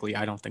 quite frankly,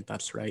 I don't think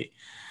that's right.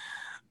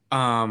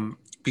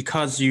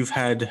 Because you've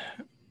had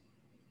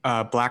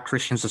Black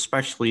Christians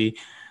especially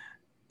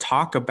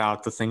talk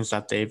about the things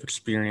that they've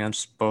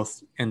experienced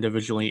both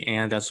individually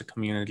and as a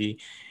community.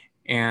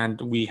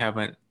 And we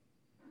haven't,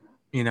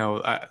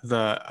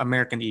 the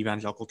American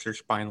Evangelical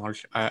Church, by and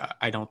large,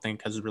 I don't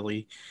think has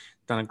really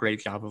done a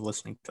great job of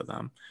listening to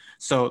them.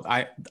 So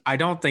I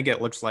don't think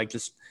it looks like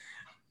just...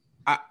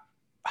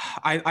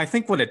 I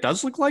think what it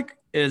does look like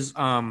is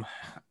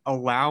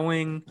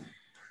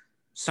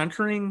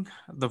centering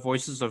the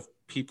voices of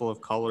people of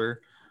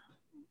color,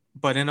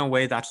 but in a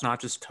way that's not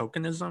just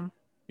tokenism,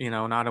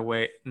 not a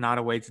way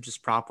to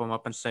just prop them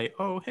up and say,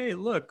 oh, hey,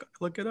 look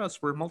at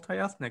us, we're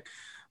multi-ethnic,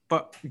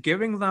 but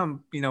giving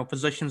them,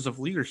 positions of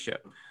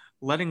leadership,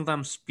 letting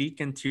them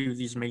speak into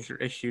these major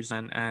issues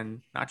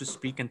and not just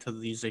speak into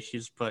these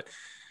issues, but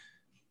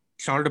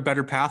chart a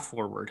better path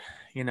forward,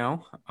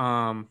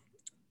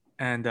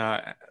 and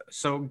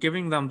so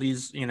giving them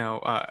these,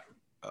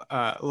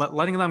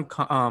 letting them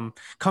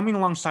coming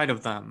alongside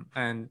of them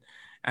and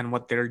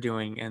what they're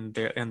doing in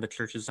the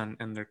churches and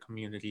in their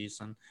communities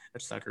and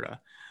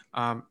etc.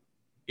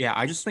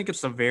 I just think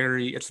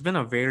it's been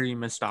a very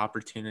missed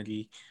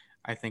opportunity,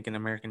 I think, in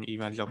American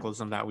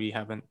evangelicalism, that we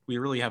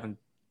really haven't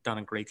done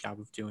a great job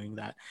of doing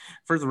that.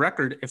 For the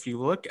record, if you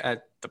look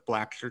at the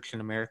Black church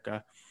in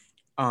America,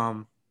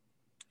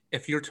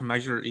 if you're to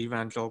measure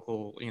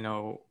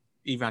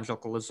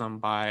evangelicalism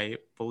by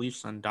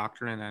beliefs and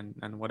doctrine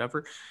and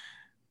whatever,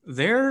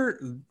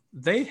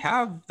 they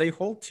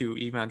hold to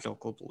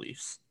evangelical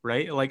beliefs,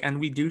 right? Like, and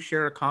we do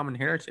share a common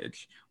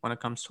heritage when it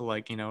comes to,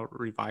 like,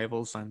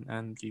 revivals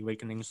and the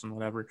awakenings and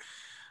whatever.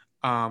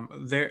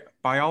 they're,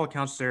 by all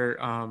accounts, they're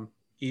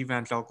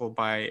evangelical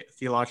by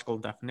theological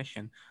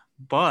definition.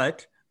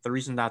 But the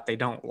reason that they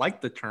don't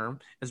like the term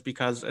is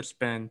because it's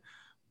been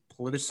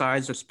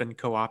politicized, it's been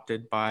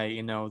co-opted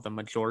by, the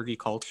majority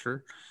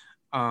culture.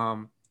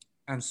 Um,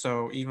 and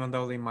so even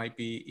though they might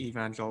be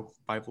evangelical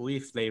by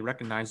belief, they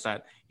recognize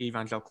that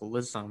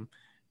evangelicalism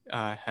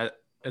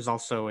is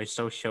also a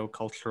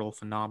socio-cultural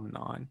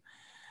phenomenon.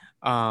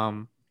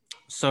 Um,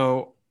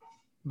 so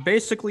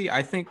basically,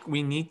 I think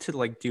we need to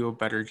like do a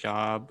better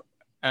job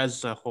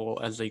as a whole,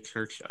 as a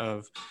church,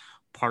 of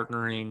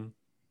partnering,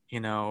 you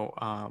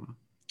know,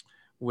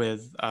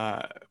 with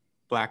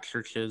Black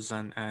churches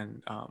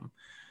and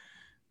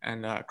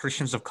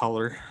Christians of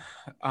color.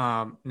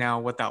 Now,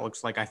 what that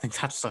looks like, I think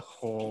that's a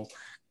whole,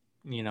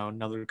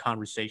 another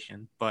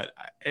conversation. But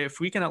if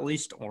we can at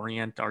least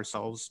orient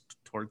ourselves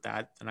toward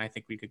that, then I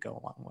think we could go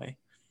a long way.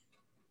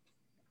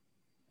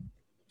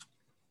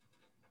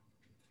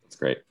 That's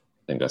great.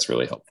 I think that's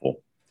really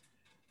helpful.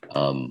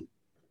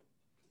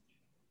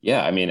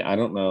 Yeah, I mean, I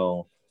don't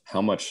know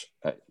how much,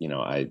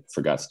 I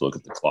forgot to look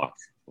at the clock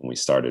when we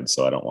started,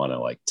 so I don't want to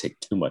like take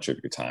too much of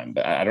your time,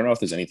 but I don't know if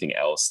there's anything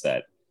else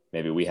that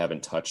maybe we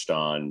haven't touched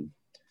on,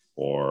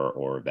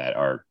 or that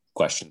our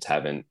questions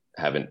haven't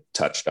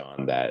touched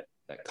on, that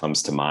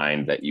comes to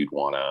mind that you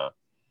want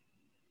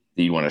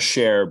to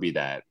share, be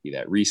that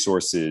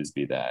resources,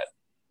 be that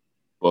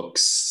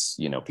books,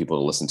 people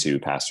to listen to,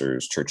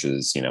 pastors,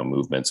 churches,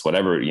 movements,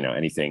 whatever,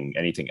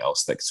 anything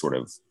else that sort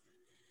of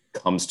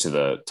comes to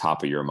the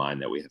top of your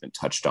mind that we haven't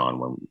touched on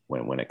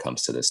when it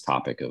comes to this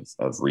topic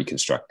of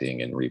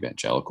reconstructing and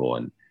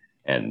Revangelical,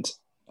 and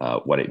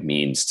what it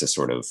means to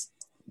sort of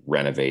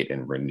renovate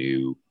and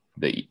renew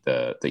the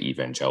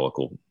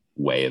evangelical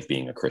way of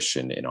being a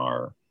Christian in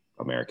our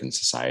American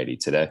society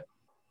today.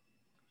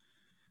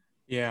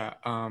 Yeah.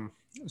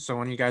 So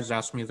when you guys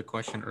asked me the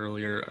question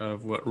earlier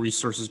of what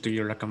resources do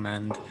you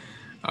recommend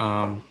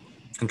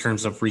in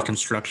terms of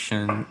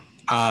reconstruction,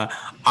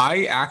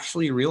 I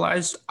actually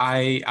realized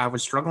I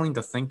was struggling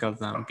to think of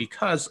them,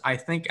 because I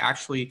think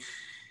actually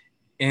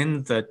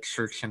in the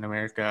church in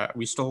America,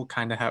 we still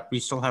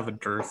have a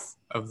dearth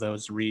of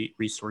those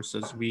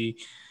resources.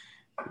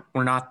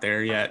 We're not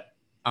there yet.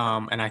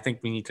 And I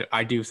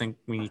do think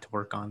we need to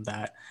work on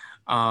that.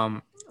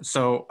 And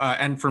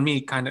for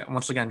me, kind of,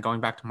 once again,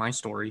 going back to my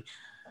story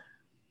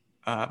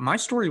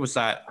was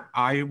that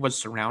I was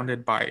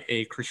surrounded by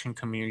a Christian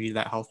community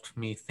that helped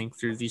me think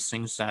through these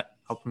things, that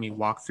helped me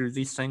walk through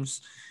these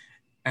things.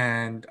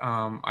 And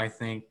I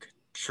think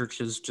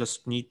churches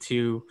just need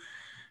to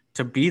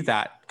be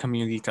that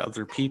community to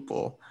other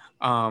people.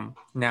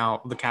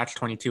 Now the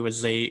catch-22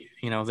 is they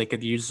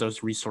could use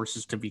those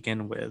resources to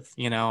begin with,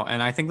 and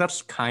I think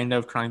that's kind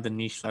of trying the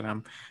niche that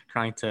I'm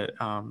trying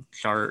to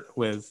chart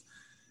with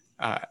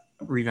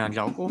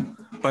Revangelical.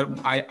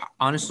 But I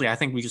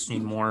think we just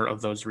need more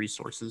of those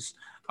resources.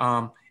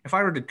 If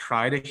I were to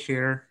try to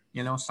share,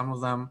 some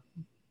of them,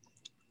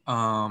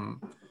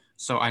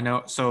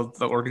 so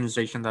the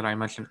organization that I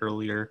mentioned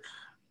earlier,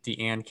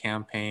 the AND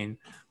campaign,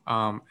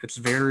 it's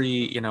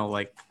very,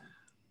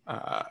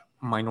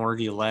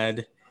 minority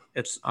led.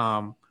 It's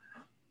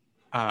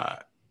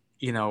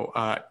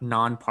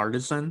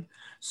nonpartisan.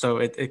 So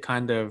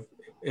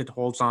it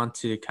holds on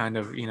to kind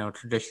of,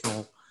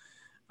 traditional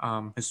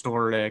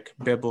historic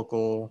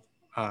biblical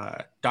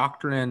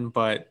doctrine,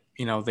 but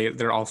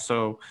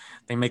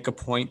they make a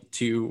point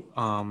to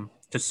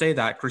say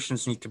that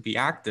Christians need to be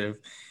active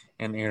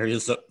in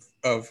areas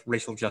of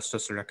racial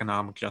justice or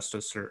economic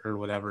justice or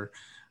whatever.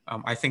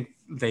 I think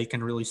they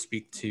can really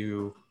speak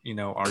to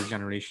our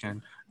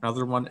generation.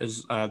 Another one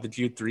is the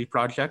Jude 3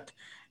 Project,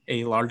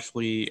 a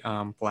largely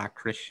Black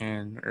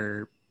Christian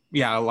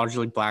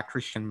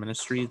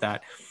ministry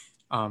that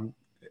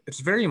it's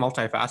very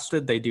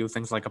multifaceted. They do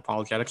things like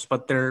apologetics,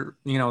 but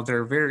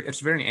it's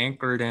very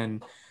anchored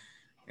in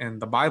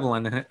the Bible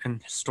and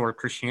historic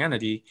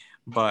Christianity.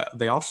 But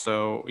they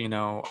also,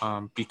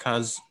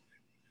 because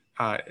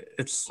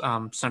it's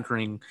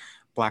centering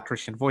Black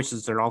Christian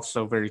voices, they're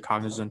also very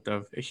cognizant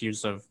of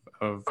issues of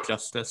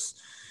justice.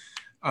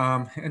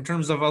 In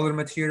terms of other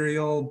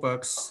material,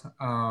 books,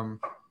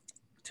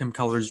 Tim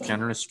Keller's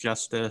Generous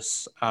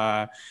Justice,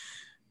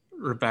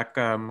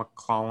 Rebecca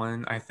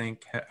McClellan, I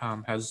think,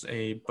 has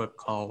a book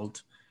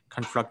called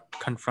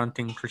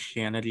Confronting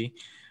Christianity.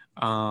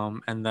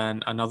 And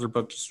then another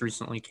book just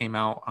recently came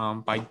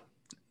out by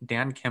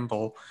Dan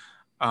Kimball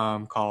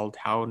called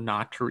How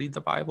Not to Read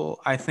the Bible.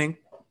 I think,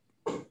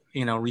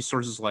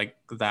 resources like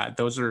that,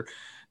 those are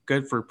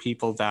good for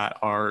people that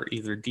are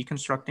either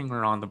deconstructing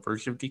or on the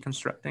verge of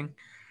deconstructing.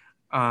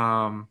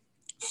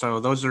 So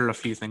those are a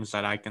few things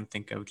that I can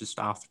think of just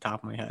off the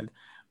top of my head.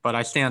 But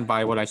I stand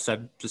by what I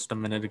said just a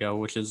minute ago,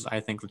 which is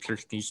I think the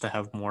church needs to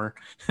have more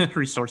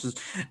resources.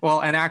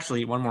 Well, and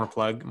actually, one more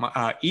plug.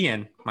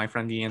 My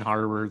friend Ian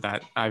Harbour,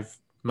 that I've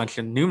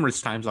mentioned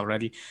numerous times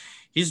already,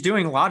 he's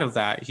doing a lot of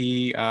that.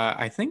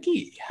 I think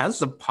he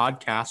has a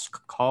podcast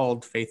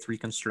called Faith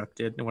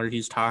Reconstructed, where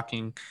he's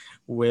talking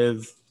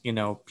with,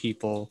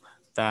 people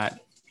that,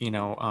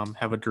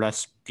 have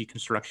addressed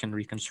deconstruction,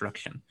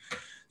 reconstruction.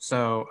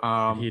 So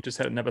He just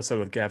had an episode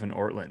with Gavin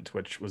Ortland,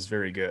 which was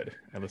very good.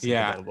 I listened to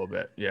yeah, that a little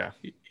bit. Yeah.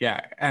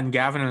 yeah. And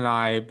Gavin and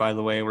I, by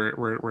the way,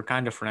 we're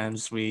kind of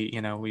friends.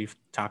 We've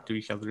talked to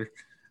each other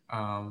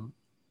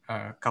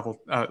a couple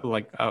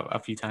a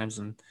few times,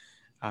 and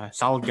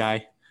solid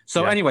guy.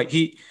 So Yeah.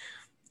 anyway,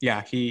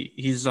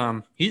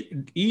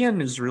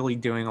 Ian is really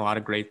doing a lot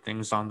of great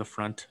things on the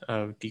front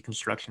of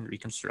deconstruction,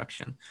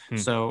 reconstruction.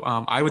 So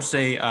I would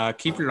say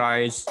keep your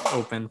eyes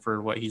open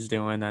for what he's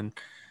doing, and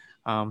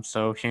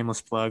so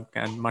shameless plug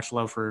and much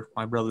love for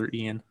my brother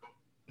Ian.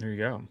 There you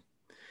go.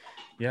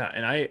 Yeah,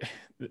 and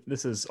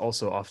this is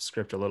also off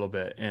script a little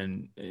bit,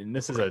 and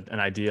this is an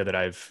idea that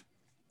I've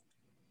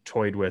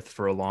toyed with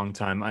for a long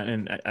time,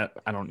 and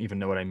I don't even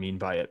know what I mean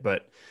by it,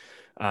 but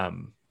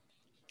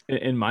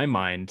in my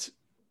mind,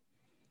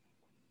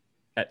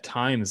 at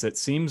times it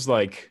seems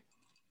like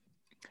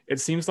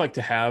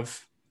to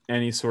have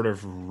any sort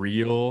of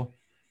real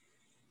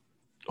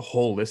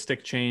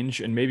holistic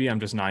change, and maybe I'm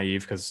just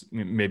naive because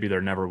maybe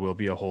there never will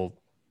be a whole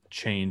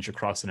change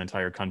across an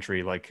entire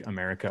country like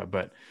America,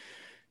 but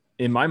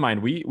in my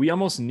mind, we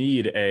almost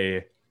need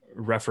a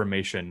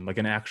reformation, like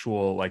an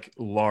actual, like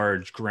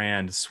large,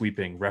 grand,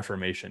 sweeping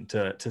reformation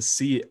to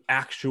see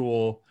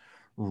actual,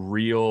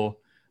 real,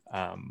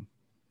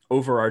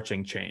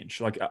 overarching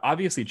change. Like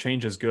obviously,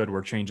 change is good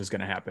where change is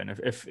going to happen.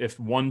 If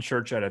one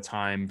church at a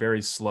time,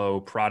 very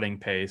slow, prodding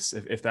pace,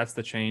 if that's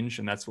the change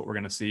and that's what we're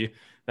going to see,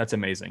 that's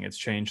amazing. It's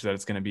change that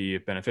it's going to be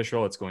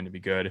beneficial. It's going to be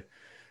good.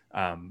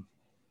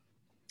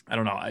 I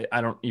don't know.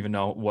 I don't even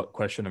know what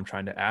question I'm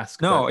trying to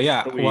ask. No, But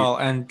yeah. Well,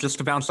 and just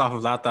to bounce off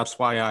of that, that's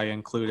why I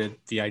included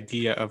the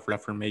idea of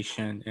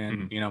reformation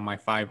in, my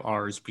 5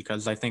 R's,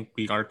 because I think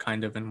we are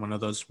kind of in one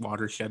of those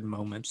watershed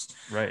moments.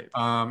 Right.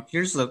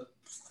 Here's the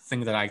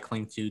thing that I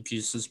cling to: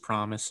 Jesus'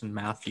 promise in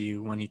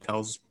Matthew when he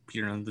tells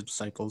Peter and the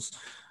disciples,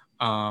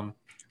 on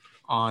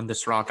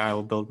this rock I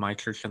will build my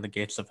church, and the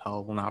gates of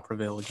hell will not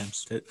prevail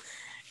against it.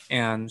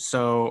 And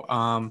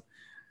so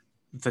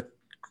the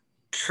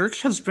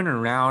church has been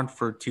around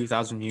for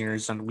 2,000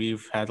 years, and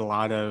we've had a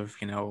lot of,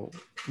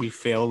 we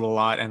failed a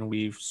lot, and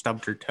we've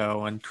stubbed our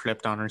toe and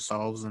tripped on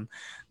ourselves, and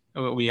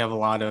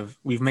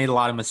we've made a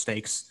lot of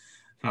mistakes.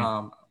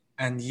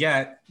 And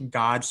yet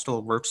God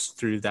still works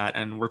through that,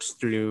 and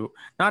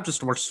not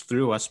just works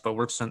through us, but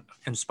works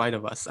in spite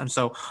of us. And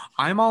so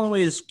I'm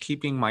always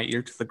keeping my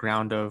ear to the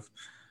ground of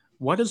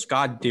what is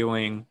God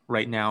doing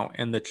right now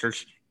in the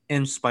church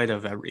in spite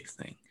of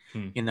everything,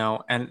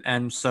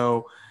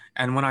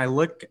 and when I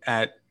look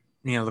at,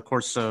 the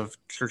course of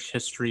church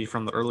history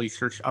from the early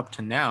church up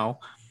to now,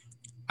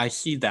 I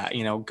see that,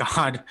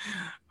 God,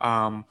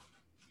 I'm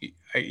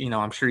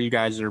sure you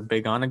guys are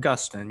big on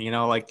Augustine,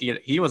 like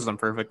he wasn't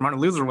perfect.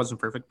 Martin Luther wasn't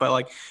perfect,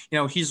 but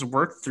he's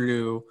worked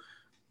through,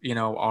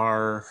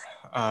 our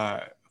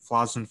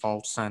flaws and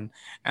faults. And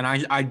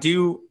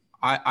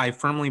I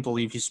firmly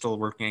believe he's still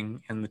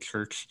working in the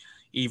church,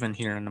 even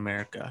here in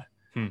America.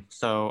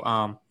 So,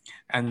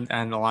 and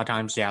a lot of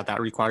times, that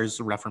requires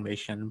a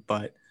reformation,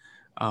 but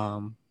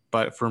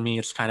for me,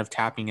 it's kind of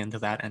tapping into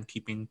that and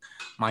keeping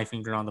my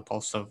finger on the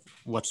pulse of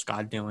what's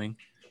God doing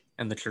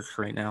in the church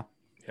right now.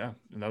 Yeah,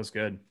 and that was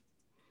good.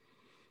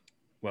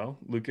 Well,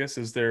 Lucas,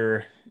 is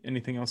there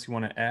anything else you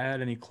want to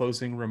add? Any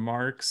closing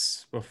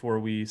remarks before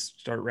we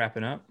start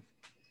wrapping up?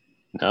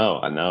 No,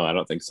 I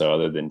don't think so,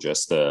 other than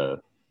just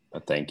a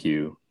thank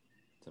you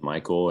to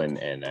Michael.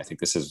 And I think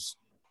this has,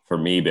 for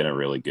me, been a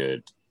really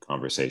good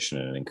conversation,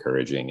 and an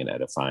encouraging and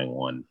edifying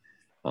one.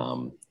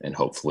 And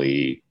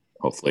hopefully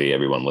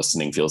everyone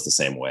listening feels the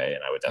same way.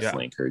 And I would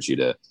definitely encourage you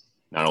to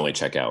not only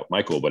check out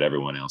Michael, but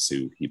everyone else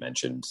who he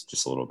mentioned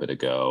just a little bit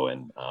ago.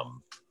 And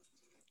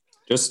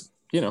just,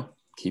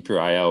 keep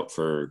your eye out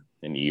for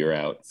an ear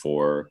out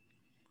for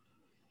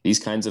these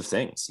kinds of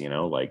things,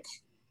 like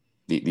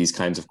these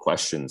kinds of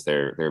questions.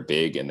 They're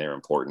big and they're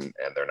important,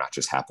 and they're not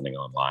just happening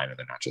online, and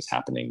they're not just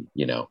happening,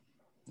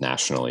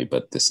 nationally,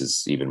 but this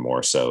is even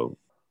more so.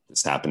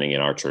 It's happening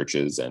in our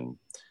churches and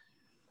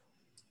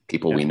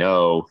people we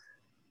know,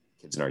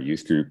 kids in our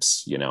youth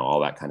groups, all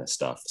that kind of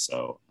stuff.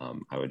 So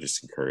I would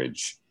just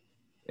encourage,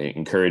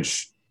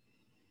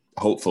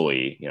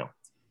 hopefully,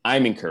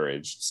 I'm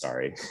encouraged,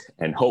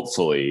 and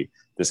hopefully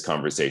this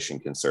conversation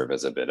can serve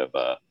as a bit of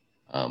a,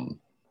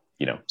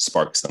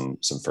 spark some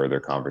further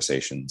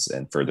conversations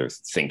and further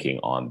thinking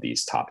on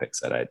these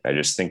topics that I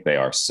just think they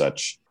are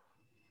such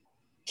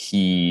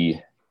key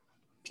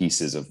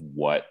pieces of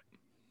what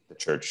the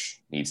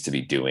church needs to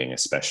be doing,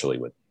 especially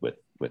with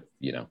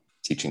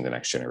teaching the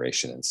next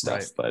generation and stuff.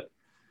 Right.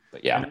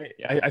 But yeah,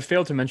 I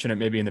failed to mention it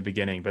maybe in the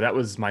beginning, but that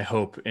was my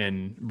hope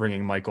in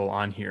bringing Michael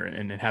on here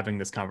and having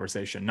this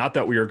conversation. Not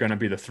that we are going to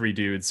be the three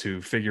dudes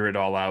who figure it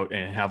all out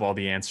and have all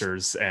the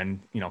answers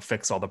and,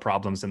 fix all the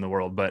problems in the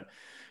world, but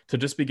to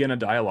just begin a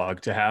dialogue,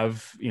 to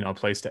have, a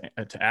place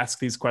to ask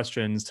these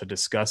questions, to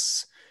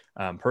discuss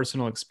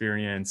personal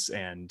experience,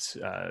 and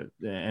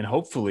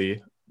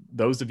hopefully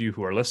those of you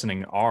who are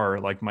listening are,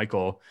 like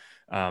Michael,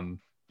 in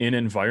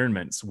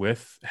environments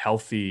with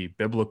healthy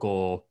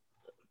biblical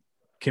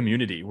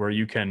community where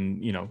you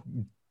can,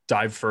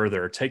 dive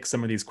further, take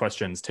some of these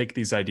questions, take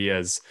these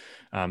ideas,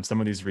 some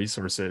of these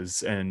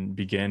resources, and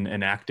begin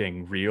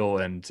enacting real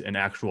and an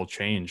actual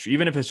change,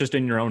 even if it's just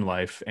in your own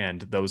life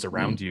and those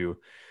around you.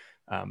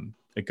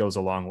 It goes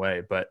a long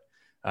way. But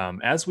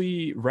as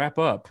we wrap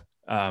up,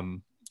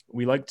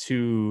 we like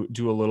to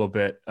do a little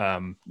bit,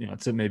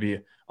 to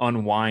maybe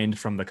unwind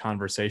from the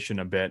conversation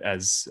a bit,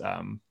 as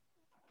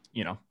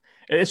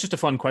it's just a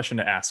fun question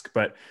to ask.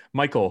 But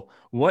Michael,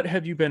 what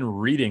have you been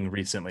reading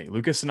recently?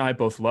 Lucas and I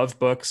both love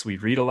books. We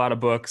read a lot of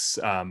books.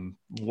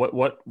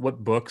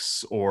 What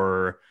books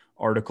or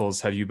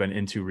articles have you been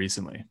into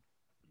recently?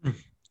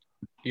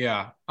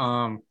 Yeah.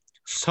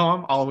 So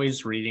I'm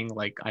always reading,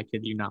 like, I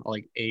kid you not,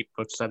 like 8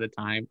 books at a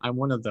time. I'm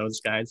one of those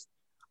guys.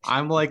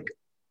 I'm like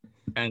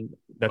an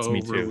That's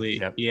overly, me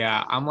too. Yep.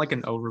 Yeah, I'm like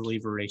an overly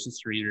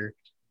voracious reader.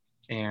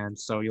 And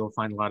so you'll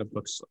find a lot of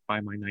books by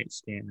my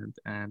nightstand,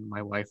 and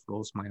my wife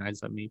rolls my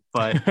eyes at me.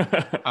 But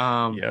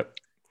Yep.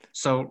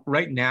 So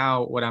right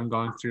now, what I'm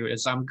going through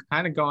is I'm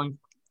kind of going.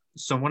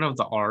 So one of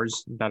the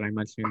R's that I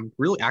mentioned,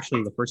 really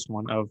actually the first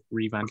one of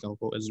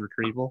Revangelical, is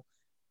retrieval,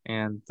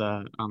 and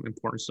the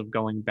importance of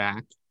going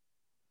back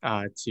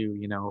to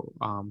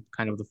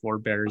kind of the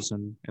forebears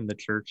in the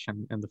church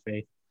and the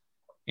faith.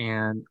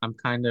 And I'm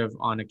kind of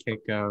on a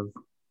kick of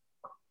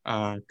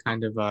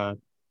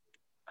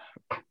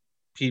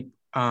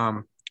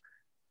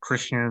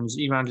Christians,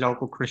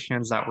 evangelical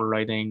Christians that were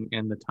writing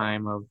in the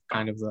time of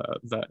kind of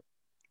the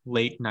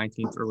late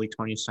 19th, early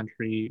 20th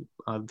century,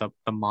 the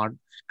modern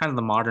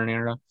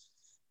era.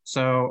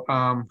 So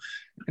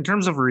in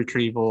terms of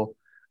retrieval,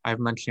 I've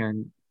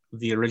mentioned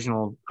the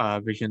original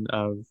vision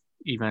of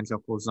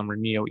evangelicalism, or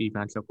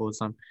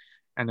neo-evangelicalism,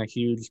 and a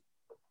huge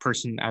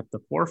person at the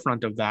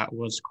forefront of that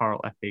was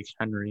Carl F.H.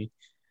 Henry.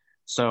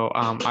 So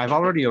I've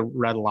already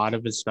read a lot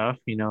of his stuff,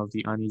 The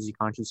Uneasy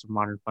Conscience of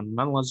Modern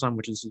Fundamentalism,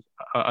 which is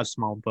a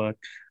small book.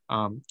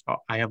 I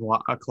have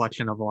a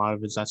collection of a lot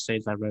of his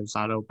essays. I read his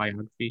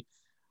autobiography.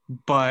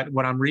 But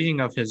what I'm reading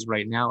of his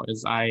right now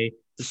is I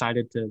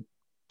decided to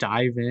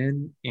dive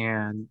in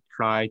and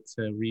try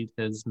to read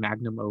his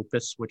magnum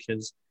opus, which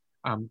is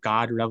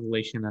God,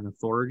 Revelation, and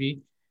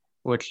Authority,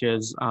 which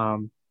is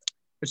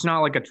it's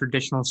not like a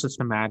traditional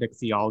systematic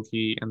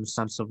theology in the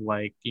sense of,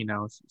 like,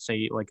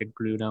 say like a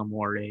Grudem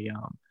or a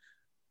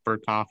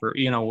Berkhoff or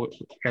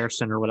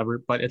Harrison or whatever,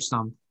 but it's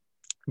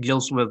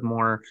deals with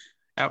more,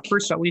 at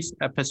first at least,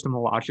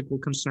 epistemological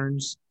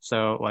concerns.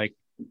 So, like,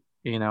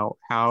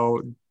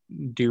 why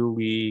do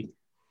we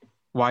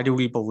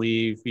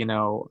believe,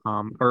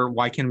 or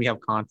why can we have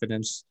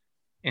confidence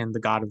in the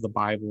God of the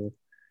Bible?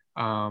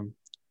 And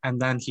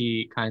then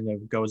he kind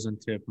of goes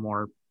into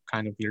more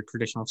kind of your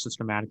traditional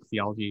systematic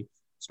theology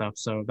stuff.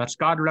 So that's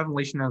God,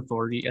 Revelation, and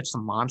Authority. It's a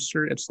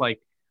monster. It's like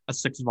a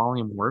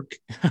 6-volume work,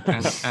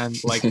 and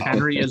like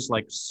Henry is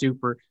like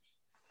super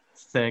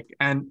thick.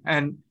 And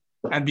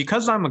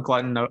because I'm a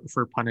glutton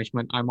for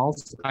punishment, I've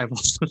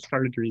also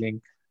started reading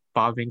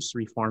Bavinck's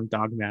Reformed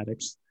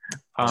Dogmatics.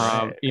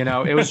 Right.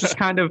 It was just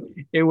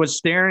it was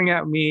staring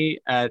at me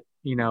at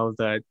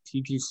the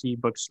TGC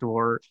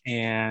bookstore,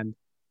 and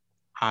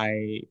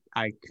I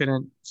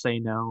couldn't say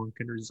no and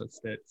couldn't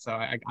resist it. So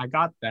I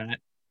got that.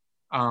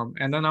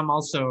 And then I'm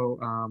also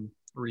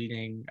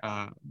reading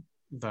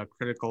the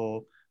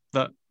critical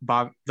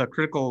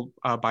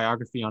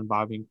biography on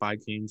Bavinck by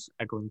James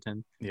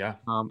Eglinton. Yeah.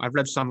 I've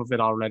read some of it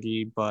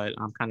already, but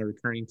I'm kind of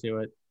returning to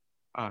it.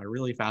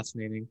 Really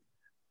fascinating.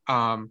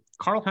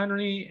 Carl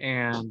Henry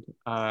and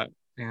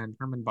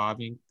Herman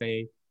Bavinck,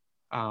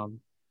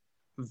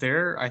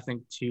 they're, I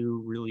think,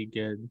 2 really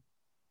good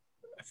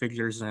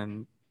figures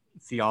in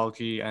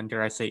theology, and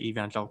dare I say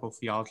evangelical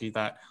theology,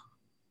 that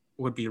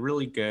would be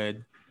really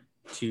good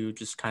to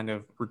just kind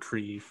of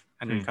retrieve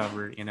and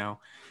recover.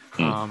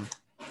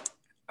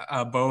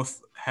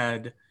 Both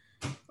had,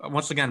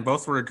 once again,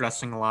 both were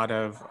addressing a lot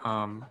of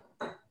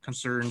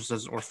concerns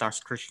as Orthodox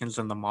Christians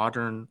in the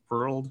modern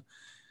world.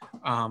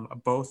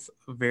 Both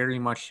very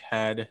much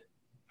had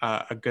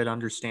a good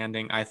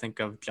understanding, I think,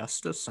 of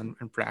justice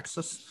and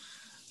praxis.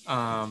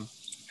 And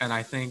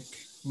I think,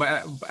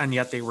 and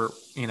yet they were,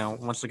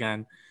 once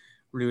again,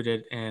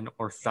 rooted in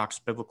Orthodox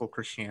biblical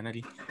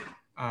Christianity.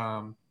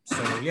 Carl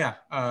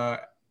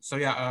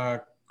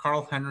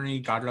Henry,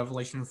 God,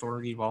 Revelation,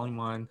 Authority, Volume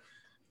 1,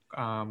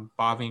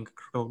 Bavinck,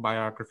 Critical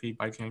Biography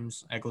by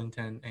James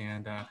Eglinton,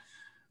 and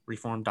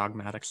Reformed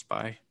Dogmatics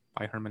by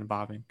Herman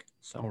Bavinck.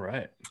 So, all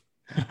right.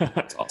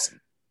 That's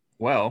awesome.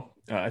 Well,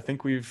 I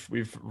think we've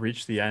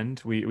reached the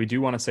end. We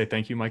do want to say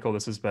thank you, Michael.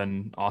 This has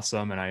been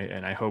awesome, and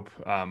I hope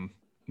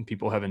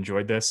people have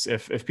enjoyed this.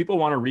 If people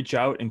want to reach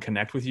out and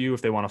connect with you,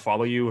 if they want to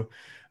follow you,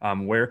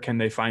 where can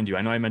they find you?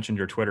 I know I mentioned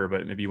your Twitter,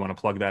 but maybe you want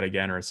to plug that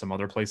again, or some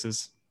other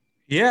places.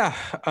 Yeah.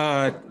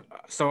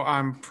 So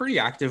I'm pretty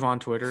active on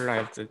Twitter. I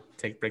have to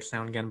take breaks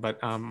now and again,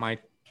 but my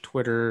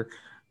Twitter,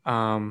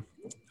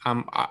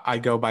 I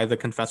go by The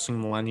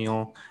Confessing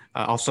Millennial.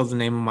 Also the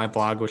name of my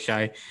blog, which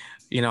I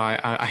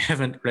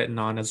haven't written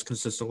on as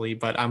consistently,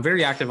 but I'm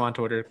very active on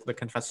Twitter, The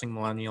Confessing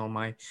Millennial.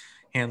 My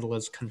handle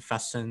is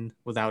Confessin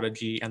without a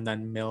G and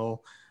then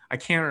Mill. I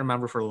can't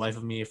remember for the life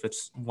of me if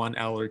it's one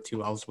L or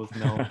two L's with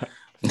Mill.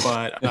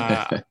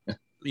 But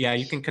yeah,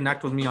 you can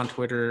connect with me on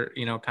Twitter,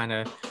 kind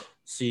of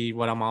see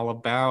what I'm all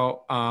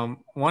about.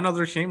 One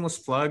other shameless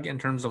plug in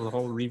terms of the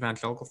whole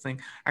Revangelical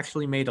thing, I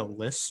actually made a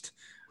list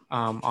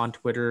on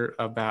Twitter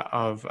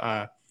of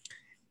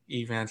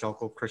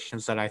evangelical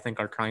Christians that I think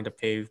are trying to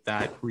pave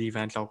that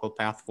Revangelical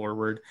path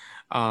forward.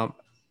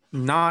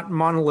 Not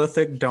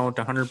monolithic, don't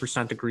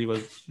 100% agree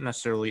with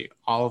necessarily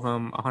all of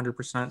them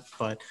 100%,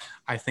 but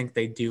I think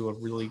they do a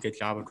really good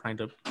job of trying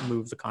to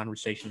move the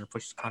conversation or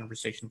push the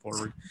conversation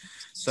forward.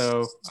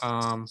 So,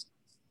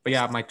 but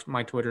yeah,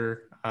 my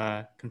Twitter,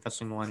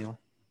 Confessing Millennial.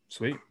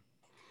 Sweet.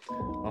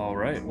 All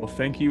right. Well,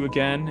 thank you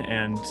again.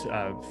 And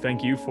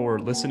thank you for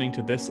listening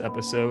to this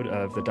episode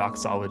of the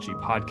Doxology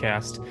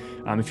Podcast.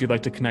 If you'd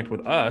like to connect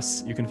with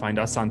us, you can find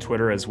us on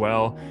Twitter as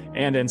well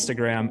and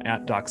Instagram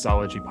at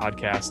Doxology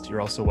Podcast.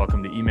 You're also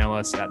welcome to email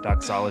us at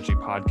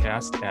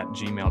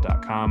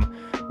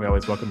doxologypodcast@gmail.com. We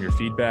always welcome your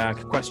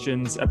feedback,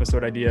 questions,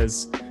 episode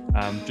ideas.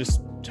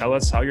 Just tell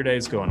us how your day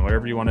is going,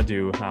 whatever you want to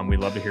do. We'd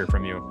love to hear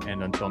from you.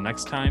 And until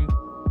next time,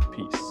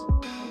 peace.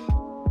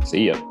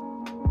 See ya.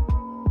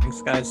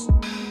 Thanks, guys.